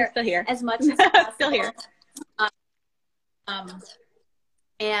you right there. Still here. As much as possible. Still here.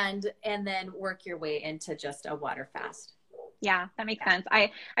 And then work your way into just a water fast. Yeah, that makes sense. I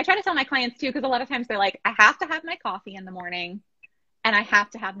try to tell my clients too, because a lot of times they're like, I have to have my coffee in the morning and I have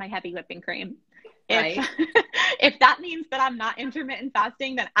to have my heavy whipping cream. Right. If that means that I'm not intermittent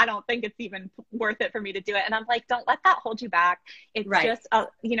fasting, then I don't think it's even worth it for me to do it. And I'm like, don't let that hold you back. It's just,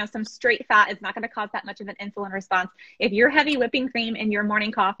 some straight fat is not going to cause that much of an insulin response. If your heavy whipping cream in your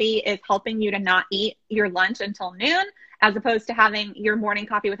morning coffee is helping you to not eat your lunch until noon, as opposed to having your morning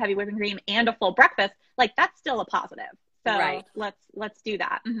coffee with heavy whipping cream and a full breakfast, like that's still a positive. So let's do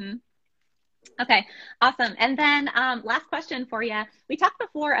that. Mm-hmm. Okay, awesome. And then last question for you. We talked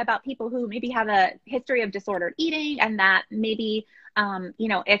before about people who maybe have a history of disordered eating, and that maybe,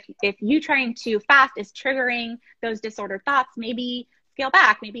 if you trying to fast is triggering those disordered thoughts, maybe scale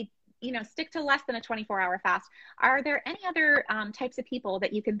back, maybe, stick to less than a 24-hour fast. Are there any other types of people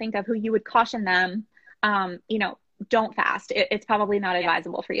that you can think of who you would caution them, don't fast? It's probably not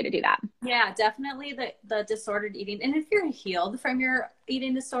advisable for you to do that. Yeah, definitely the disordered eating. And if you're healed from your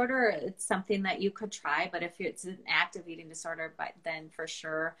eating disorder, it's something that you could try. But if it's an active eating disorder, then for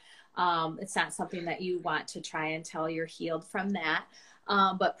sure, it's not something that you want to try until you're healed from that.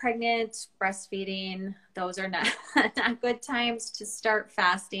 But pregnant, breastfeeding, those are not good times to start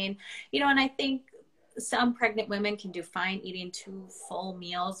fasting. And I think some pregnant women can do fine eating 2 full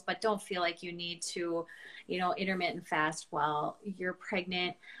meals, but don't feel like you need to, intermittent fast while you're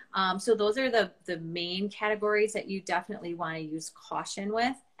pregnant. So those are the main categories that you definitely want to use caution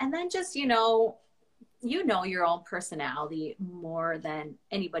with. And then just, your own personality more than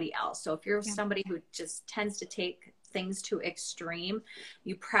anybody else. So if you're somebody who just tends to take things to extreme,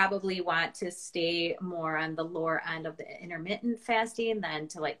 you probably want to stay more on the lower end of the intermittent fasting than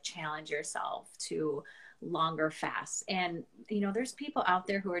to like challenge yourself to longer fasts. And there's people out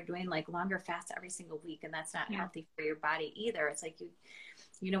there who are doing like longer fasts every single week, and that's not healthy for your body either. It's like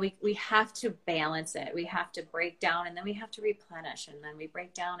we have to balance it. We have to break down, and then we have to replenish, and then we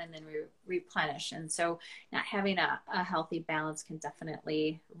break down, and then we replenish. And so not having a healthy balance can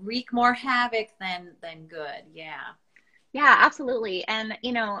definitely wreak more havoc than good. Yeah, absolutely. And,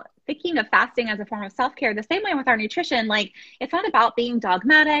 thinking of fasting as a form of self-care, the same way with our nutrition, like it's not about being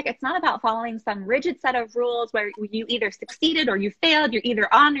dogmatic. It's not about following some rigid set of rules where you either succeeded or you failed. You're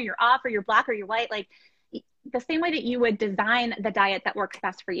either on or you're off, or you're black or you're white. Like the same way that you would design the diet that works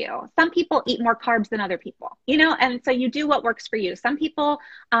best for you. Some people eat more carbs than other people, and so you do what works for you. Some people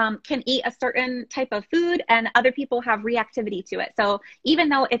can eat a certain type of food, and other people have reactivity to it. So even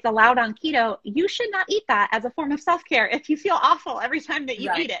though it's allowed on keto, you should not eat that as a form of self-care if you feel awful every time that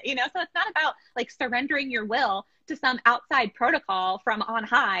you eat it, So it's not about like surrendering your will to some outside protocol from on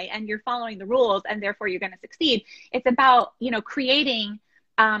high and you're following the rules and therefore you're going to succeed. It's about, creating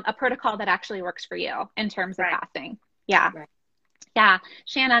a protocol that actually works for you in terms of fasting. Yeah. Yeah.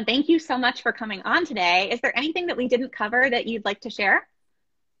 Shanna, thank you so much for coming on today. Is there anything that we didn't cover that you'd like to share?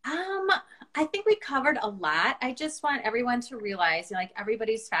 I think we covered a lot. I just want everyone to realize, like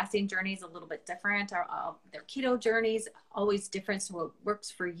everybody's fasting journey is a little bit different. Their keto journey is always different. So what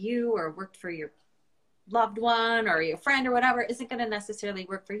works for you or worked for your loved one or your friend or whatever isn't going to necessarily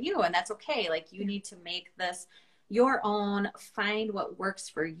work for you. And that's okay. Like you need to make this your own, find what works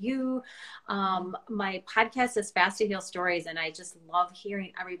for you. My podcast is Fast to Heal Stories, and I just love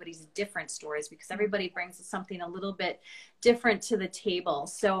hearing everybody's different stories because everybody brings something a little bit different to the table.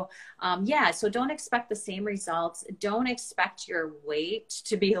 So so don't expect the same results. Don't expect your weight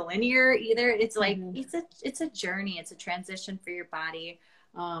to be linear either. It's like, it's a journey. It's a transition for your body,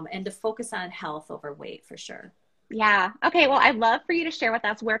 and to focus on health over weight for sure. Yeah. Okay. Well, I'd love for you to share with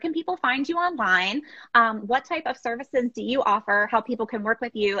us, where can people find you online? What type of services do you offer? How people can work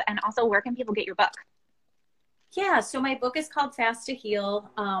with you? And also, where can people get your book? Yeah, so my book is called Fast to Heal.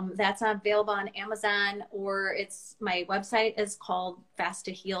 That's available on Amazon, or my website is called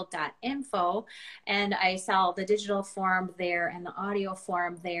fasttoheal.info, and I sell the digital form there and the audio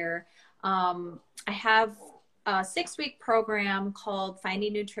form there. I have a 6-week program called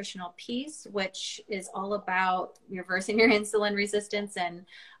Finding Nutritional Peace, which is all about reversing your insulin resistance and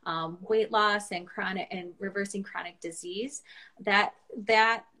weight loss and reversing chronic disease. That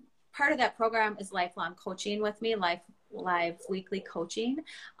part of that program is lifelong coaching with me, live weekly coaching.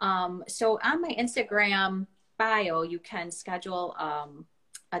 So on my Instagram bio, you can schedule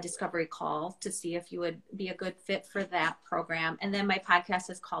a discovery call to see if you would be a good fit for that program. And then my podcast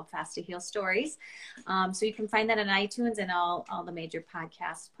is called Fast to Heal Stories. So you can find that on iTunes and all the major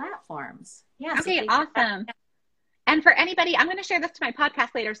podcast platforms. Yeah. Okay, awesome. And for anybody, I'm going to share this to my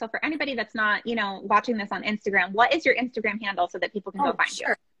podcast later. So for anybody that's not, watching this on Instagram, what is your Instagram handle so that people can go find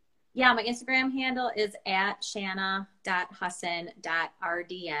you? Yeah, my Instagram handle is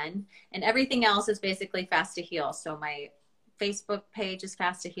 @shanna.husson.rdn, and everything else is basically Fast to Heal. So my Facebook page is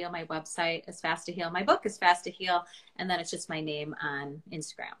Fast to Heal, my website is Fast to Heal, my book is Fast to Heal, and then it's just my name on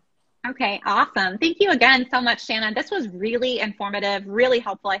Instagram. Okay, awesome. Thank you again so much, Shanna. This was really informative, really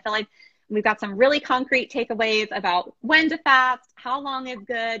helpful. I feel like we've got some really concrete takeaways about when to fast, how long is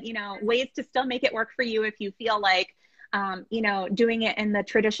good, ways to still make it work for you if you feel like doing it in the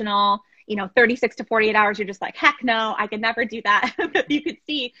traditional, 36 to 48 hours, you're just like, heck no, I could never do that. But you could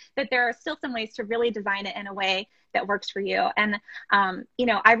see that there are still some ways to really design it in a way that works for you. And,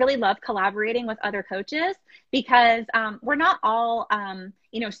 I really love collaborating with other coaches because we're not all,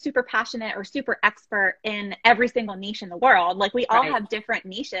 super passionate or super expert in every single niche in the world. Like we all have different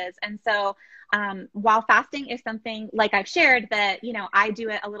niches. And so while fasting is something like I've shared that, I do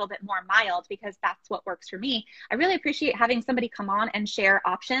it a little bit more mild because that's what works for me. I really appreciate having somebody come on and share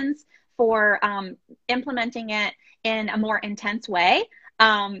options for implementing it in a more intense way.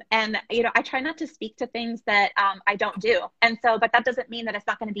 And, I try not to speak to things that I don't do. And so, but that doesn't mean that it's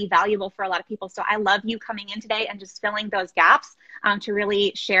not going to be valuable for a lot of people. So I love you coming in today and just filling those gaps to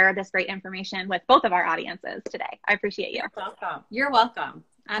really share this great information with both of our audiences today. I appreciate you. You're welcome. You're welcome.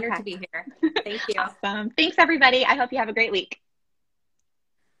 Honored to be here. Thank you. Awesome. Thanks, everybody. I hope you have a great week.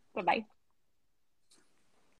 Bye-bye.